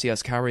you want to see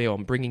us carry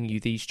on bringing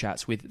you these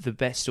chats with the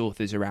best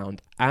authors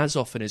around as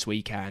often as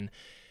we can,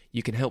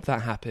 you can help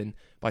that happen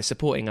by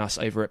supporting us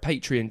over at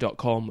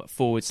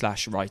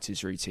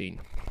patreon.com/writersroutine.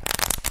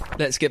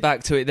 Let's get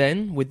back to it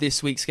then with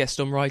this week's guest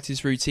on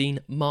Writer's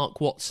Routine,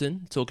 Mark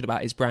Watson, talking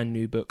about his brand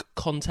new book,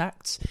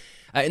 Contacts.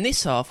 In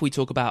this half, we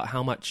talk about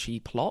how much he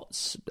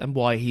plots and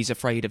why he's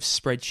afraid of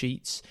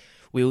spreadsheets.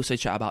 We also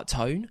chat about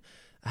tone,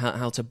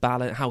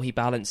 how he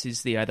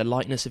balances the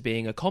lightness of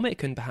being a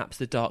comic and perhaps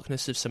the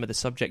darkness of some of the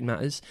subject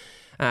matters.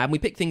 And we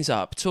pick things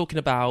up talking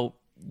about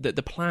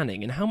the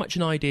planning and how much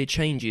an idea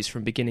changes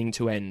from beginning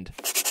to end.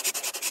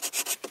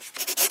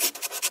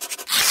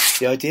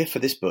 The idea for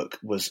this book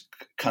was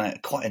kind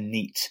of quite a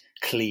neat,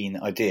 clean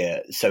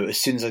idea. So as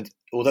soon as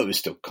although it was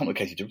still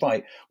complicated to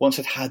write, once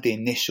I'd had the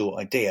initial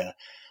idea,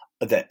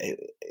 that it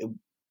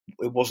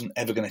wasn't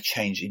ever going to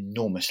change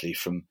enormously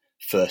from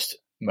first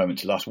moment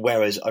to last.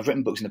 Whereas I've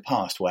written books in the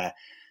past where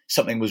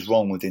something was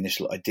wrong with the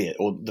initial idea,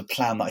 or the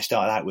plan that I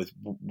started out with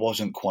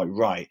wasn't quite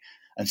right.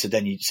 And so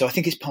so I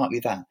think it's partly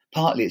that.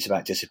 Partly it's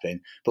about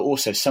discipline, but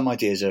also some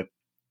ideas are,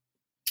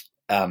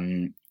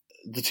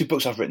 the two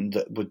books I've written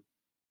that were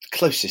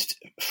closest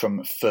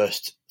from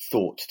first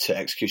thought to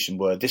execution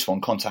were this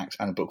one, Contacts,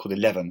 and a book called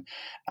 11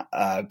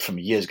 from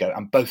years ago.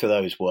 And both of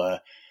those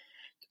were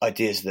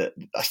ideas that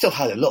I still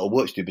had a lot of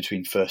work to do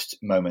between first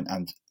moment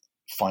and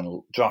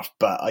final draft,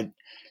 but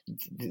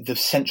the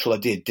central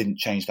idea didn't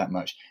change that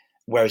much.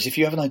 Whereas if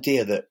you have an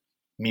idea that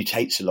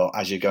mutates a lot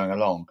as you're going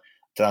along,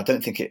 then I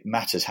don't think it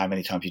matters how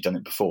many times you've done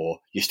it before.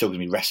 You're still going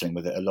to be wrestling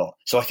with it a lot.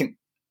 So I think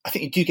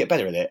you do get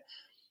better at it,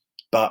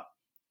 but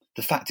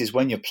the fact is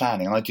when you're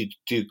planning, and I do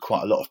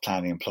quite a lot of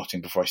planning and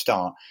plotting before I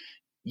start,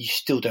 you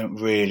still don't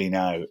really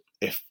know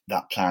if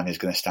that plan is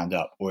going to stand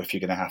up or if you're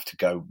going to have to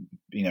go,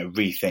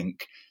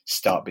 rethink,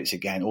 start bits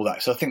again, all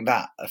that. So I think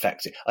that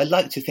affects it. I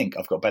like to think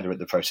I've got better at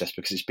the process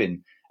because it's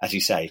been, as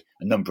you say,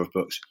 a number of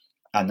books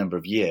and a number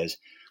of years.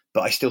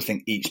 But I still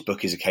think each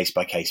book is a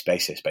case-by-case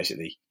basis,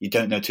 basically. You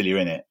don't know till you're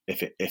in it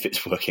if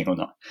it's working or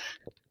not.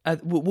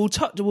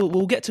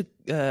 We'll get to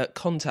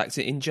Contacts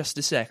in just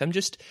a sec.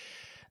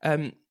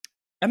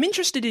 I'm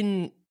interested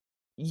in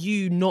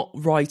you not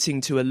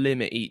writing to a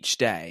limit each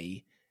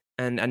day,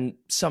 and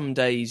some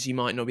days you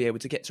might not be able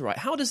to get to write.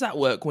 How does that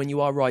work when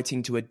you are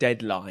writing to a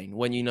deadline,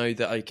 when you know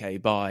that, okay,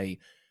 by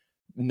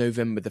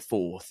November the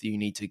 4th, you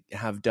need to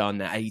have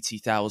done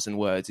 80,000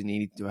 words and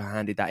you need to have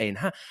handed that in?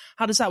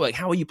 How does that work?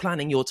 How are you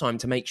planning your time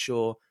to make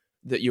sure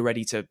that you're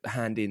ready to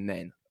hand in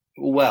then?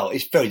 Well,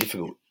 it's very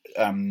difficult.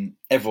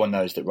 Everyone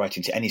knows that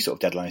writing to any sort of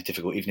deadline is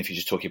difficult, even if you're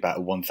just talking about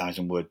a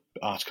 1,000-word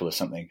article or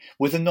something.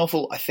 With a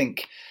novel, I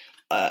think,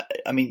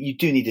 you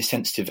do need a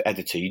sensitive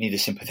editor. You need a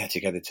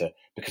sympathetic editor,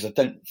 because I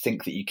don't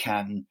think that you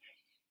can.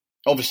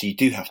 Obviously, you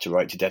do have to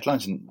write to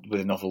deadlines, and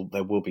with a novel,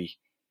 there will be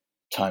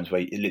times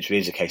where it literally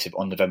is a case of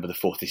on November the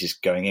 4th, this is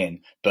going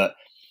in. But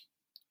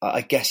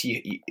I guess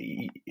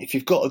if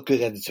you've got a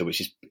good editor,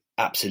 which is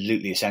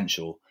absolutely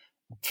essential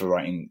for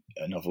writing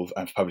a novel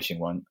and for publishing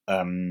one,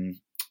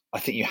 I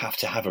think you have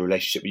to have a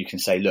relationship where you can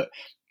say, look,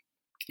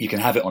 you can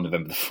have it on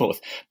November the 4th,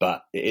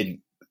 but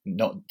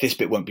not this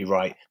bit won't be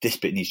right. This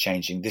bit needs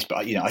changing. This, but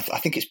I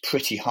think it's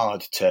pretty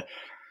hard to,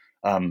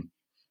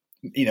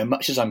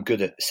 much as I'm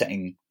good at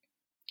setting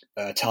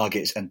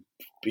targets and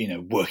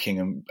working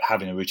and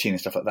having a routine and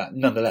stuff like that.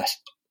 Nonetheless,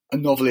 a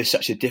novel is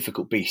such a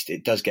difficult beast.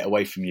 It does get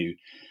away from you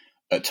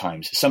at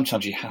times.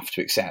 Sometimes you have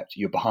to accept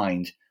you're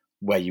behind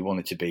where you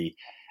want it to be,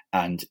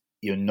 and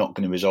you're not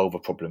going to resolve a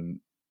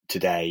problem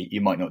today. You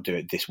might not do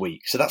it this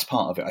week. So that's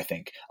part of it, I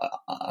think.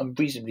 I'm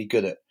reasonably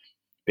good at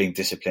being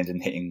disciplined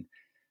and hitting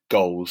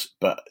goals,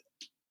 but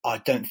I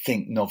don't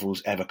think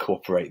novels ever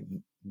cooperate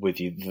with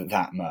you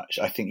that much.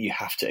 I think you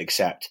have to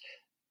accept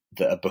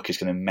that a book is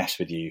going to mess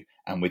with you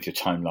and with your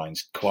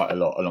timelines quite a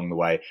lot along the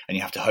way, and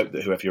you have to hope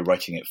that whoever you're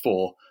writing it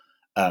for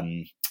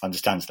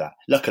understands that.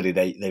 Luckily,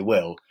 they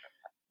will,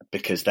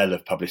 because they'll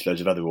have published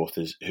loads of other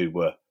authors who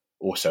were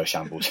also a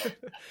shambles.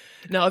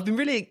 Now, I've been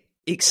really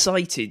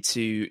excited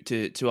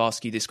to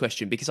ask you this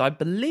question because I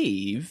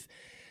believe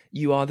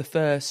you are the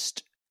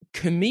first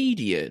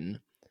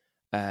comedian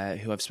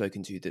who I've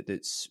spoken to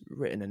that's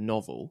written a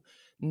novel.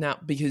 Now,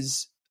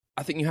 because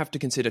I think you have to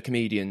consider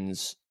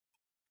comedians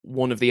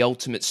one of the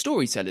ultimate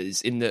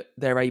storytellers in that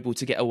they're able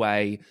to get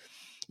away,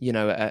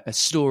 a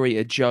story,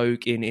 a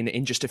joke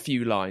in just a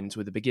few lines,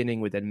 with a beginning,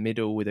 with a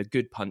middle, with a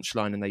good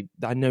punchline. And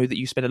I know that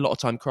you spend a lot of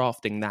time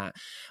crafting that.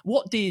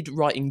 What did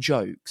writing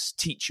jokes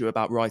teach you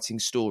about writing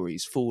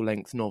stories,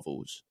 full-length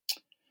novels?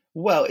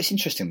 Well, it's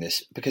interesting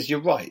this, because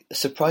you're right.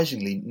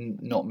 Surprisingly,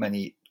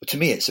 to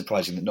me, it's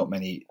surprising that not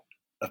many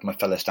of my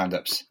fellow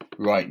stand-ups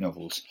write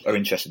novels, are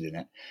interested in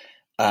it.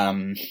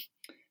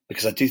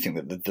 Because I do think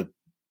that the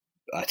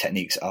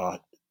techniques are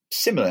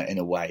similar in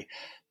a way,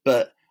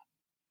 but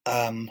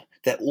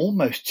they're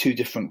almost two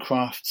different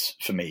crafts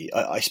for me.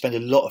 I spend a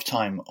lot of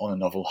time on a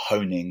novel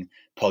honing,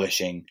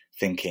 polishing,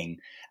 thinking,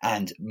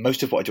 and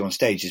most of what I do on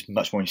stage is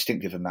much more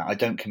instinctive than that. I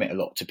don't commit a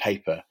lot to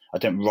paper. I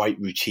don't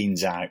write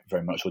routines out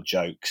very much or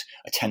jokes.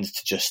 I tend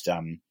to just,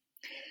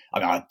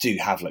 I do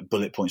have like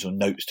bullet points or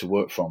notes to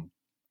work from,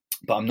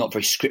 but I'm not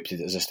very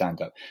scripted as a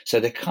stand-up. So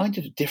they're kind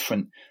of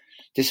different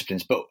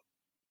disciplines. But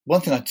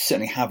one thing I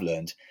certainly have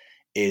learned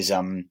is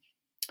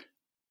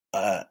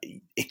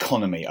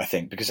economy, I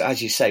think, because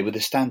as you say, with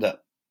a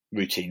stand-up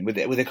routine, with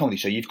a comedy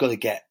show, you've got to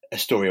get a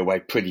story away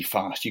pretty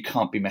fast. You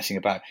can't be messing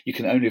about. You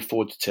can only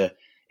afford to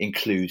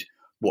include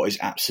what is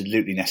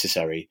absolutely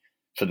necessary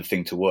for the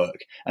thing to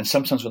work. And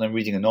sometimes when I'm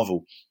reading a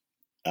novel,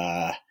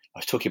 I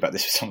was talking about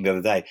this with someone the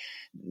other day,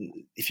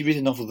 if you read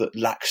a novel that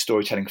lacks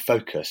storytelling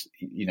focus,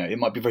 it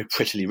might be very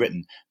prettily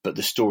written, but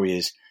the story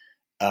is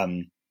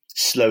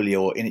slowly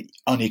or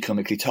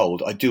uneconomically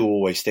told. I do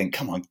always think,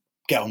 come on,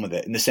 get on with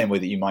it, in the same way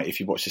that you might if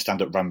you watch a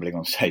stand-up rambling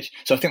on stage.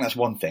 So I think that's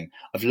one thing.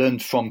 I've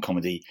learned from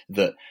comedy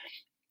that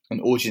an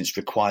audience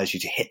requires you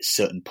to hit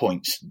certain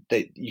points.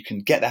 You can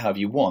get there however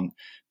you want,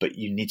 but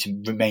you need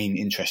to remain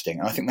interesting.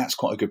 And I think that's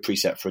quite a good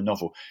precept for a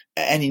novel.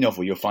 Any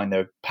novel, you'll find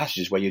there are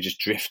passages where you're just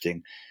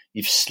drifting.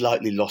 You've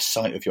slightly lost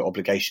sight of your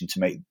obligation to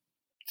make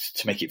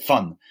it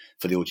fun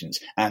for the audience.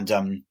 And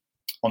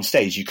on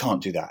stage, you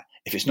can't do that.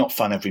 If it's not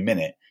fun every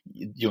minute,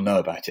 you'll know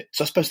about it.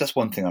 So I suppose that's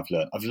one thing I've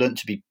learned. I've learned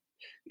to be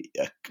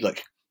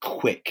like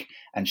quick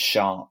and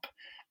sharp,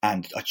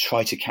 and I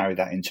try to carry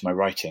that into my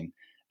writing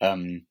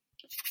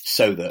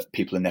so that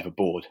people are never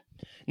bored.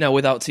 Now,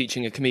 without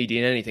teaching a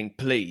comedian anything,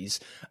 please,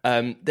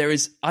 I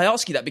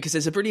ask you that because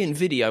there's a brilliant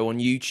video on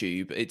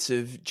YouTube. It's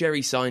of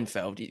Jerry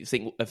Seinfeld. You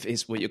think of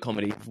your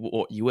comedy,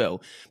 what you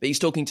will, but he's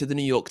talking to the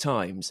New York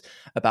Times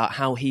about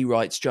how he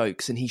writes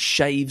jokes and he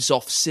shaves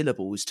off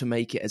syllables to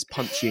make it as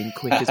punchy and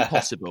quick as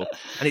possible.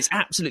 And it's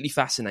absolutely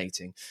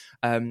fascinating.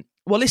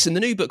 Well, listen, the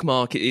new book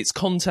market, it's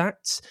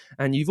Contacts,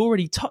 and you've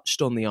already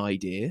touched on the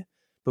idea,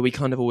 but we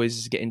kind of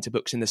always get into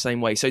books in the same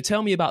way. So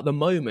tell me about the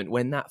moment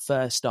when that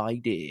first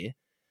idea,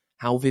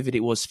 how vivid it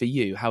was for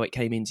you, how it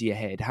came into your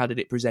head, how did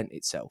it present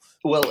itself?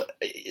 Well,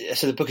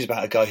 so the book is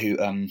about a guy who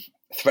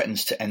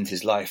threatens to end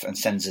his life and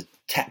sends a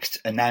text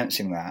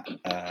announcing that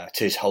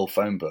to his whole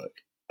phone book,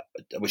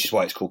 which is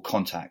why it's called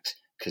Contacts,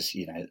 because,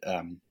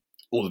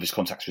 all of his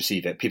contacts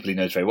receive it, people he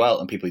knows very well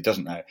and people he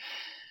doesn't know.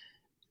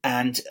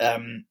 And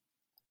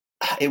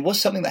it was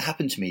something that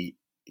happened to me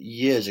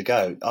years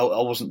ago. I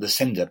wasn't the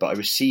sender, but I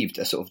received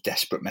a sort of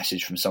desperate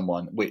message from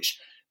someone, which,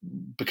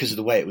 because of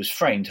the way it was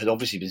framed, had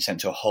obviously been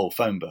sent to a whole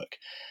phone book.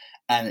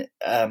 And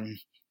at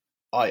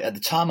the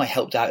time I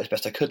helped out as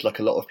best I could, like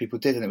a lot of people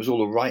did, and it was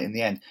all right in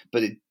the end.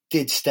 But it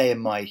did stay in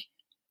my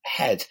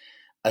head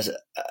as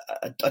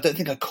I don't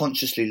think I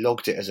consciously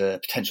logged it as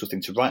a potential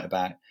thing to write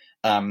about.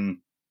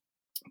 In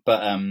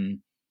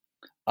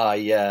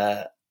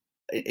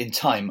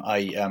time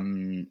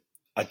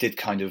I did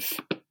kind of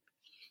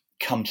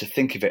come to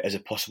think of it as a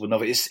possible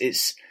novel.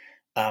 It's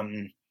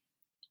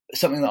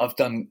something that I've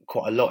done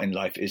quite a lot in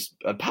life is,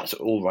 perhaps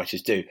all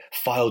writers do,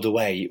 filed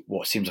away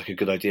what seems like a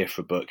good idea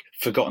for a book,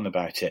 forgotten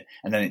about it,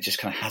 and then it just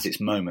kind of has its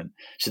moment.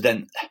 So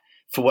then,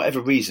 for whatever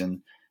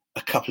reason,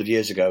 a couple of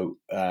years ago,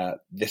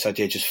 this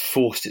idea just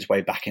forced its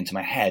way back into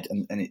my head,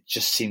 and it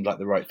just seemed like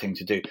the right thing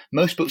to do.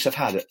 Most books I've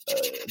had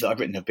that I've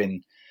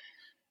written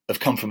have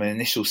come from an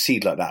initial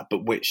seed like that,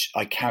 but which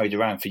I carried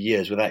around for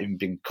years without even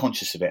being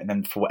conscious of it. And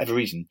then for whatever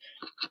reason,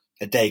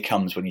 a day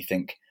comes when you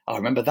think, oh, I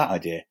remember that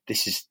idea.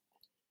 This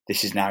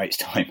is now its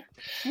time.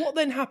 What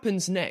then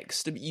happens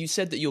next? You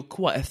said that you're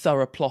quite a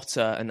thorough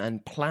plotter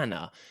and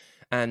planner,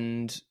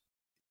 and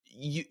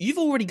you've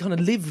already kind of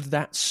lived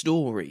that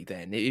story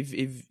then. If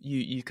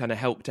you kind of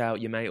helped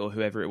out your mate or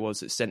whoever it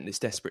was that sent this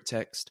desperate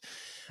text,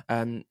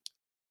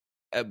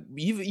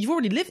 you've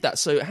already lived that.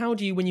 So how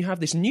do you, when you have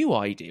this new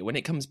idea, when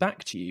it comes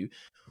back to you,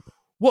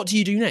 what do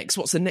you do next?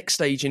 What's the next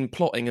stage in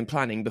plotting and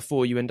planning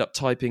before you end up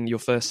typing your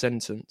first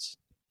sentence?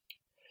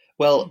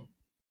 Well,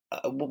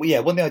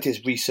 when the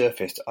idea's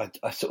resurfaced,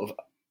 I sort of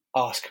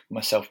ask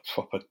myself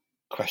proper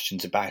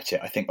questions about it.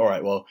 I think, all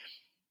right, well,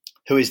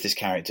 who is this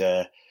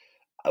character?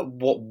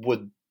 What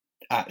would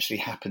actually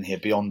happen here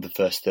beyond the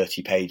first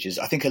 30 pages?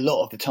 I think a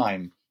lot of the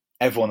time,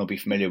 everyone will be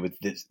familiar with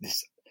this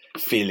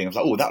feeling of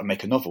like, oh, that would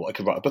make a novel. I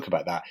could write a book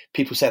about that.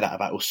 People say that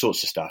about all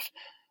sorts of stuff.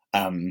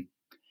 And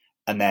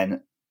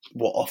then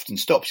what often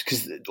stops,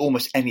 because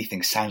almost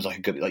anything sounds like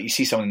a good, like you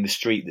see someone in the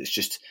street that's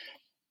just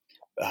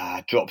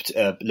dropped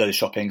a load of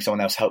shopping,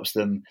 someone else helps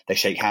them, they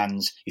shake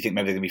hands, you think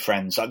maybe they're going to be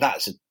friends. Like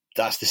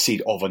that's the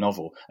seed of a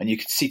novel. And you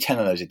could see 10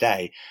 of those a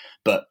day.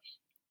 But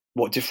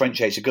what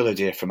differentiates a good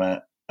idea from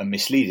a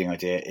misleading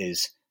idea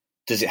is,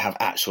 does it have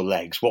actual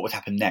legs? What would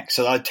happen next?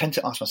 So I tend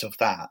to ask myself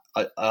that.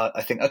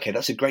 I think, okay,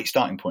 that's a great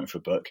starting point for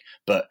a book,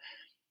 but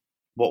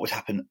what would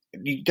happen?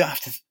 You don't have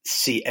to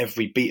see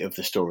every beat of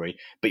the story,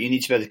 but you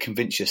need to be able to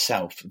convince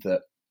yourself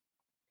that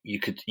you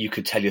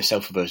could tell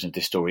yourself a version of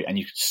this story, and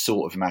you could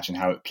sort of imagine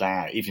how it would play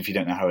out, even if you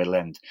don't know how it'll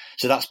end.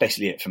 So that's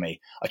basically it for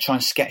me. I try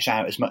and sketch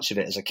out as much of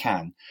it as I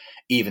can,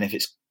 even if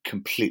it's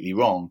completely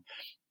wrong,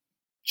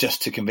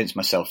 just to convince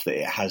myself that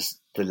it has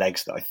the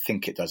legs that I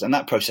think it does. And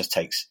that process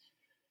takes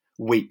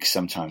weeks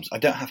sometimes. I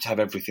don't have to have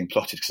everything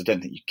plotted, because I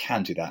don't think you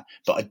can do that,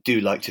 but I do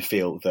like to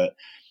feel that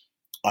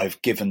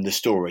I've given the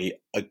story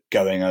a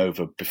going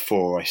over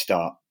before I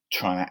start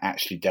trying to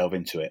actually delve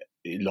into it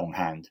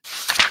longhand.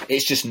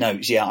 It's just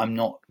notes. Yeah, I'm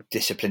not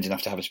disciplined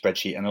enough to have a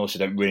spreadsheet, and I also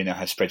don't really know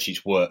how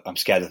spreadsheets work. I'm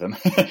scared of them.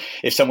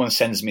 If someone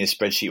sends me a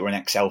spreadsheet or an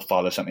Excel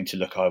file or something to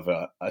look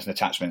over as an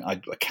attachment, I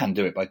can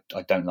do it, but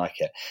I don't like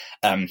it.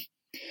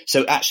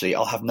 So actually,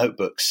 I'll have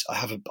notebooks.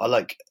 I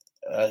like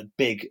a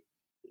big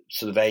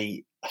sort of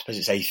I suppose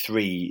it's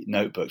A3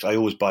 notebooks. I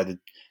always buy the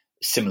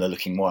similar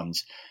looking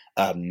ones,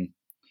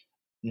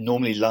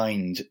 normally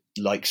lined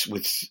like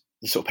with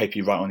the sort of paper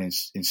you write on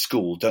in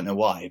school. Don't know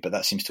why, but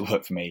that seems to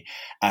work for me.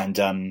 And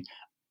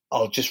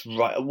I'll just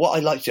write. What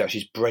I like to do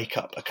actually is break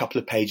up a couple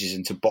of pages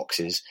into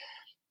boxes,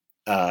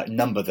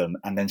 number them,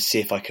 and then see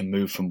if I can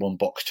move from one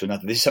box to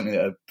another. This is something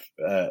that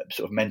a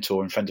sort of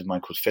mentor and friend of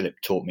mine called Philip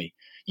taught me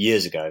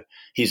years ago.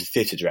 He's a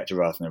theatre director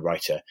rather than a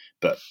writer,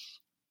 but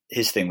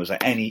his thing was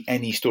like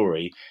any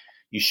story,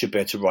 you should be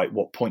able to write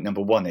what point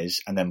number 1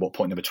 is, and then what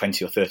point number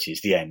 20 or 30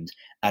 is the end,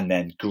 and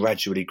then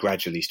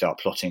gradually start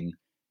plotting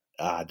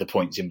the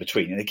points in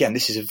between. And again,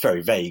 this is a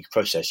very vague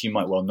process. You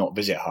might well not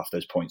visit half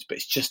those points, but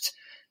it's just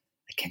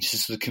to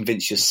sort of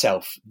convince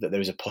yourself that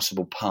there is a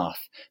possible path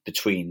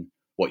between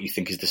what you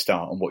think is the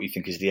start and what you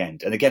think is the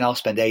end. And again, I'll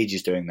spend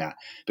ages doing that,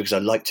 because I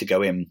like to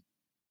go in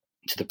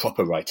to the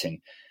proper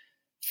writing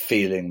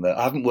feeling that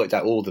I haven't worked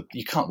out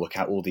you can't work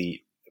out all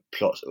the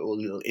plots, all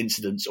the little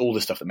incidents, all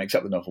the stuff that makes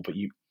up the novel, but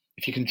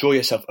if you can draw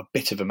yourself a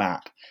bit of a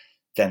map,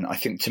 then I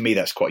think to me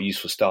that's quite a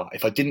useful start.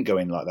 If I didn't go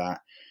in like that,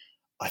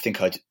 I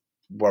think I'd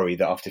worry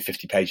that after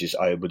 50 pages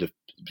I would have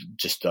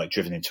just like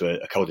driven into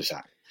a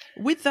cul-de-sac.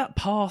 With that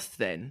path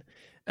then,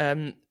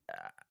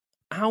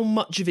 how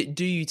much of it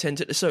do you tend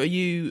to, so are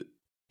you,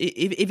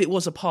 if it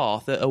was a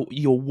path that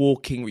you're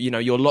walking,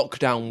 your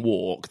lockdown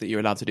walk that you're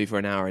allowed to do for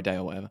an hour a day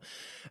or whatever,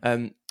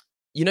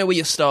 you know where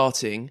you're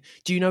starting.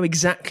 Do you know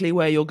exactly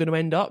where you're going to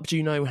end up? Do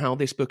you know how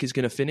this book is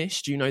going to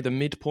finish? Do you know the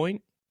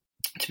midpoint?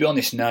 To be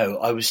honest, no.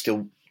 I was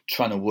still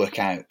trying to work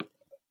out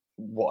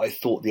what I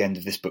thought the end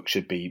of this book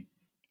should be,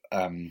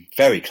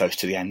 very close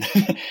to the end.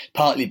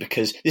 Partly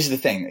because this is the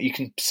thing, you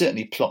can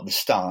certainly plot the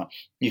start.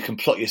 You can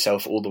plot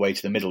yourself all the way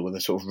to the middle with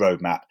a sort of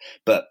roadmap.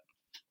 But,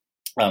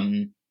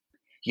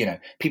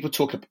 people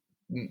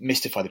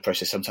mystify the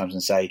process sometimes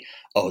and say,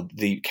 oh,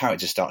 the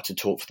characters start to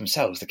talk for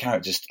themselves. The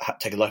characters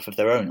take a life of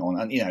their own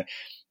on. And,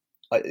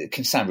 it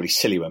can sound really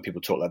silly when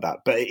people talk like that.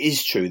 But it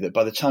is true that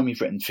by the time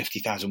you've written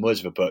 50,000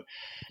 words of a book,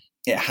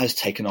 it has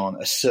taken on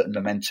a certain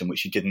momentum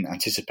which you didn't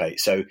anticipate.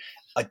 So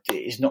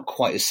it's not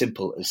quite as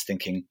simple as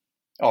thinking,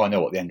 oh, I know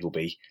what the end will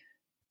be.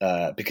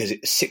 Because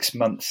 6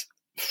 months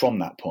from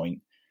that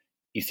point,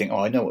 you think, oh,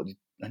 I know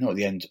what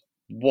the end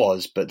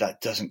was, but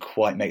that doesn't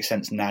quite make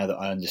sense now that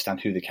I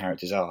understand who the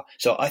characters are.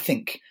 So I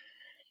think,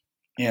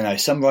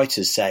 some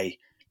writers say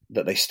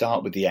that they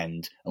start with the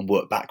end and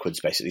work backwards,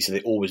 basically, so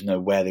they always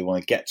know where they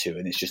want to get to,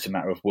 and it's just a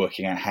matter of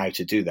working out how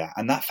to do that.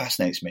 And that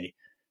fascinates me,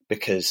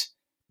 because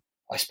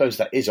I suppose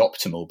that is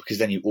optimal, because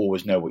then you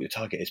always know what your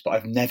target is. But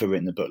I've never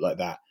written a book like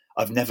that.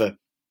 I've never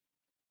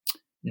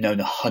known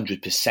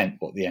 100%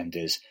 what the end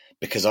is,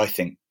 because I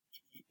think,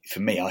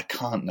 for me, I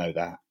can't know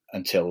that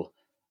until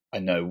I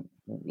know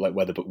like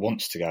where the book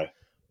wants to go.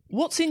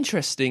 What's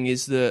interesting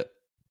is that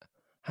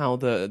how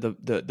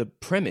the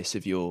premise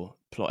of your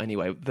plot,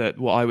 anyway, that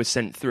what I was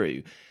sent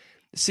through,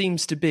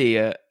 seems to be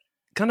a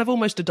kind of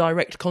almost a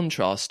direct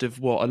contrast of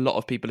what a lot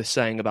of people are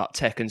saying about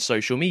tech and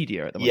social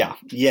media at the moment.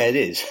 Yeah, it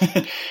is.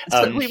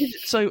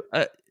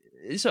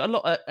 So a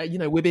lot,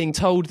 we're being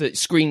told that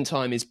screen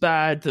time is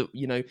bad,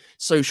 that,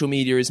 social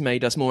media has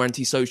made us more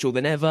antisocial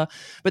than ever.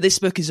 But this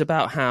book is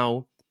about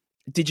how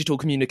digital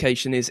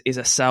communication is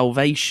a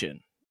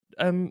salvation.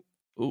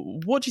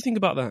 What do you think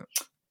about that?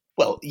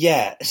 Well,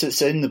 yeah.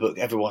 So in the book,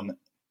 everyone,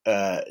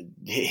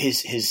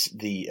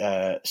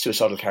 the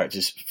suicidal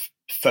character's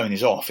phone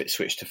is off. It's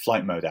switched to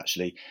flight mode,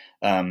 actually.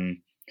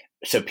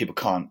 So people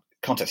can't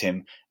contact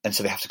him, and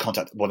so they have to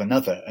contact one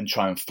another and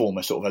try and form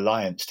a sort of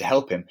alliance to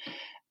help him.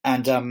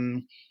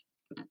 And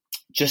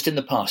just in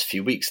the past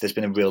few weeks, there's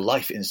been a real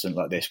life incident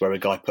like this where a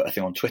guy put a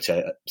thing on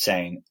Twitter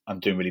saying,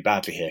 "I'm doing really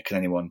badly here. Can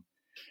anyone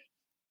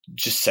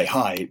just say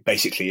hi?"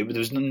 Basically, there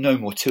was no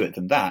more to it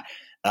than that.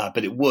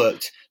 But it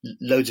worked.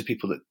 Loads of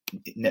people that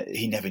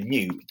he never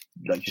knew,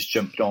 like, just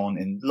jumped on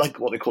in, like,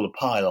 what they call a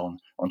pile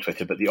on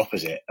Twitter, but the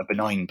opposite, a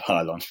benign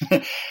pile on.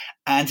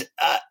 And,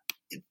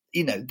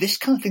 this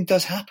kind of thing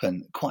does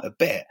happen quite a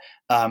bit.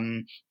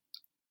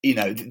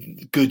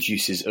 Good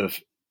uses of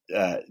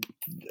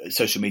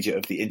social media,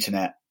 of the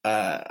internet,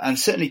 and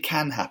certainly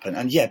can happen.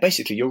 And yeah,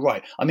 basically, you're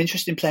right. I'm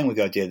interested in playing with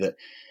the idea that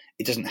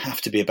it doesn't have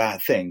to be a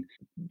bad thing.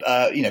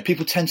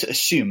 People tend to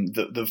assume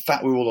that the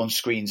fact we're all on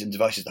screens and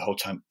devices the whole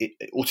time, it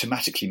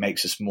automatically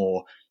makes us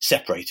more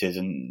separated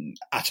and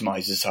atomized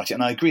as a society.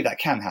 And I agree that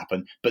can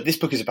happen. But this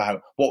book is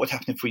about what would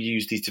happen if we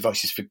use these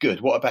devices for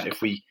good. What about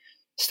if we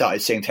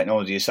started seeing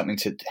technology as something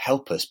to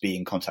help us be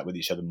in contact with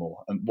each other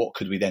more? And what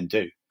could we then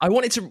do? I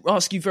wanted to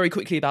ask you very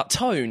quickly about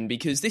tone,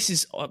 because this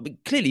is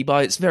clearly,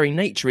 by its very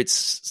nature, it's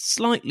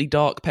slightly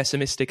dark,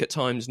 pessimistic at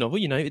times novel.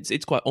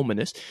 It's quite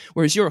ominous.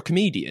 Whereas you're a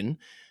comedian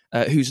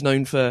who's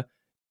known for,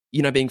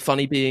 being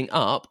funny, being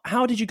up.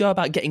 How did you go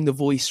about getting the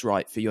voice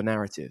right for your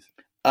narrative?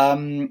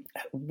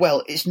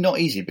 Well, it's not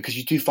easy, because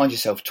you do find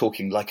yourself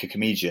talking like a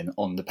comedian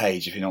on the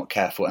page if you're not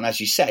careful. And as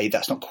you say,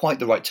 that's not quite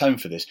the right tone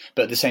for this.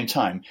 But at the same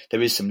time,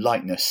 there is some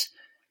lightness.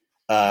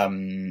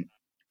 The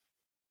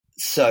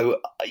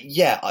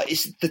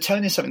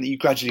tone is something that you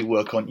gradually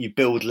work on. You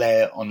build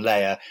layer on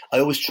layer. I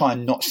always try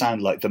and not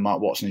sound like the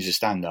Mark Watson who's a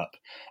stand-up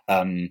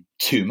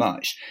too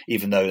much,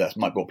 even though that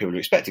might be what people are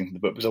expecting from the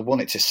book, because I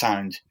want it to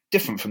sound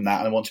different from that,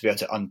 and I want to be able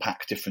to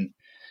unpack different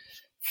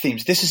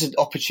themes. This is an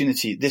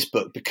opportunity, this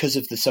book, because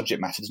of the subject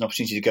matter, there's an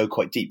opportunity to go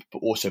quite deep, but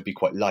also be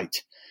quite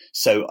light.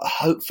 So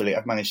hopefully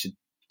I've managed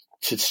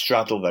to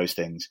straddle those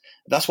things.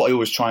 That's what I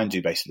always try and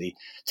do, basically.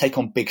 Take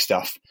on big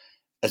stuff,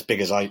 as big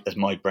as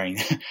my brain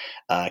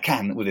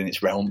can within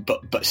its realm,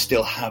 but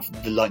still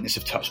have the lightness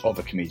of touch of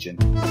a comedian.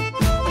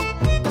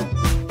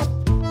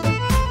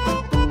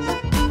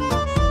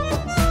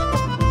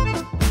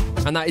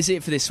 And that is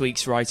it for this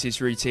week's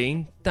Writer's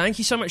Routine. Thank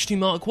you so much to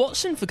Mark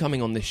Watson for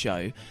coming on this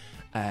show.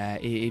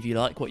 If you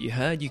like what you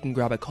heard, you can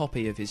grab a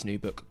copy of his new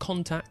book,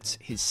 Contact,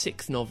 his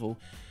 6th novel.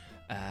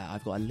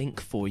 I've got a link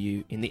for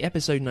you in the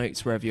episode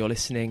notes wherever you're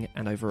listening,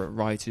 and over at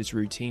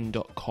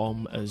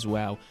writersroutine.com as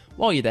well.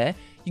 While you're there,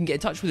 you can get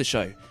in touch with the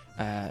show.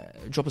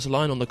 Drop us a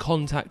line on the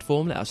contact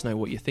form, let us know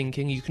what you're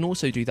thinking. You can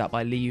also do that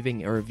by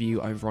leaving a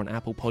review over on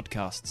Apple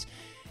Podcasts.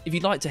 If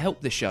you'd like to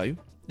help the show,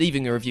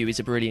 leaving a review is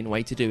a brilliant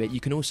way to do it. You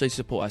can also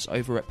support us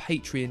over at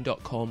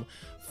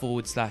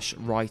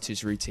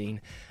patreon.com/writersroutine.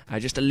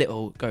 Just a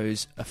little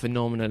goes a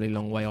phenomenally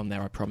long way on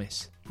there, I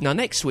promise. Now,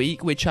 next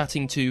week, we're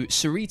chatting to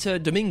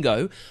Sarita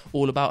Domingo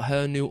all about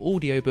her new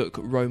audiobook,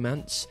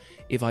 Romance,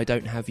 If I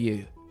Don't Have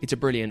You. It's a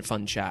brilliant,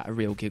 fun chat, a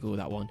real giggle,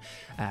 that one.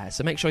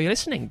 So make sure you're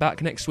listening.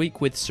 Back next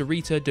week with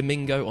Sarita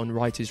Domingo on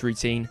Writer's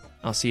Routine.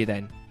 I'll see you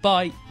then.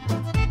 Bye.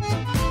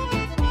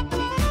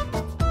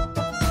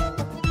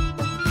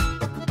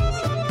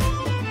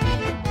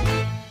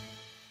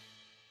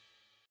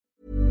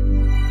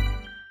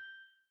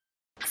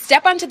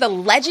 Step onto the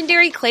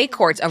legendary clay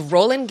courts of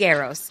Roland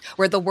Garros,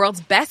 where the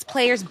world's best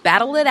players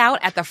battle it out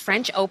at the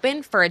French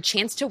Open for a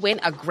chance to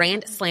win a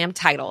Grand Slam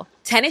title.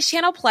 Tennis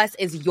Channel Plus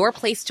is your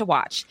place to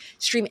watch.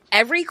 Stream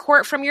every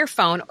court from your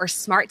phone or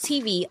smart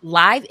TV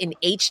live in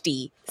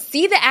HD.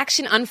 See the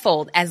action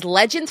unfold as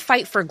legends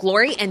fight for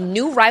glory and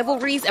new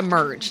rivalries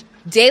emerge.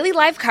 Daily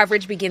live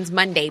coverage begins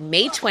Monday,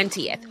 May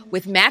 20th,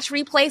 with match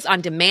replays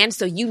on demand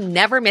so you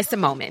never miss a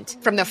moment.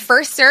 From the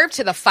first serve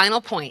to the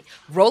final point,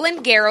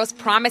 Roland Garros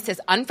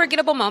promises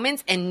unforgettable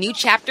moments and new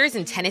chapters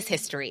in tennis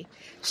history.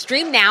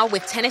 Stream now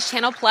with Tennis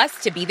Channel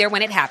Plus to be there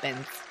when it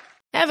happens.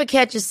 Ever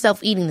catch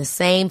yourself eating the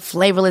same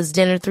flavorless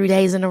dinner 3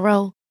 days in a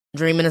row?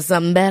 Dreaming of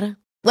something better?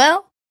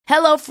 Well,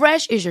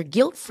 HelloFresh is your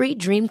guilt-free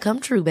dream come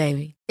true,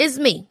 baby. It's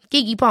me,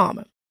 Keke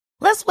Palmer.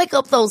 Let's wake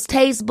up those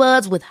taste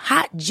buds with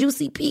hot,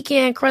 juicy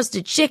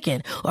pecan-crusted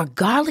chicken or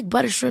garlic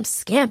butter shrimp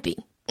scampi.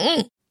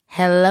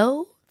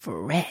 Hello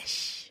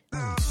Fresh.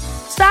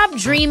 Stop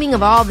dreaming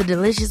of all the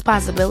delicious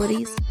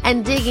possibilities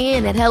and dig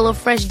in at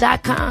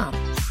HelloFresh.com.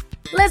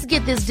 Let's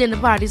get this dinner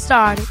party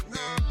started.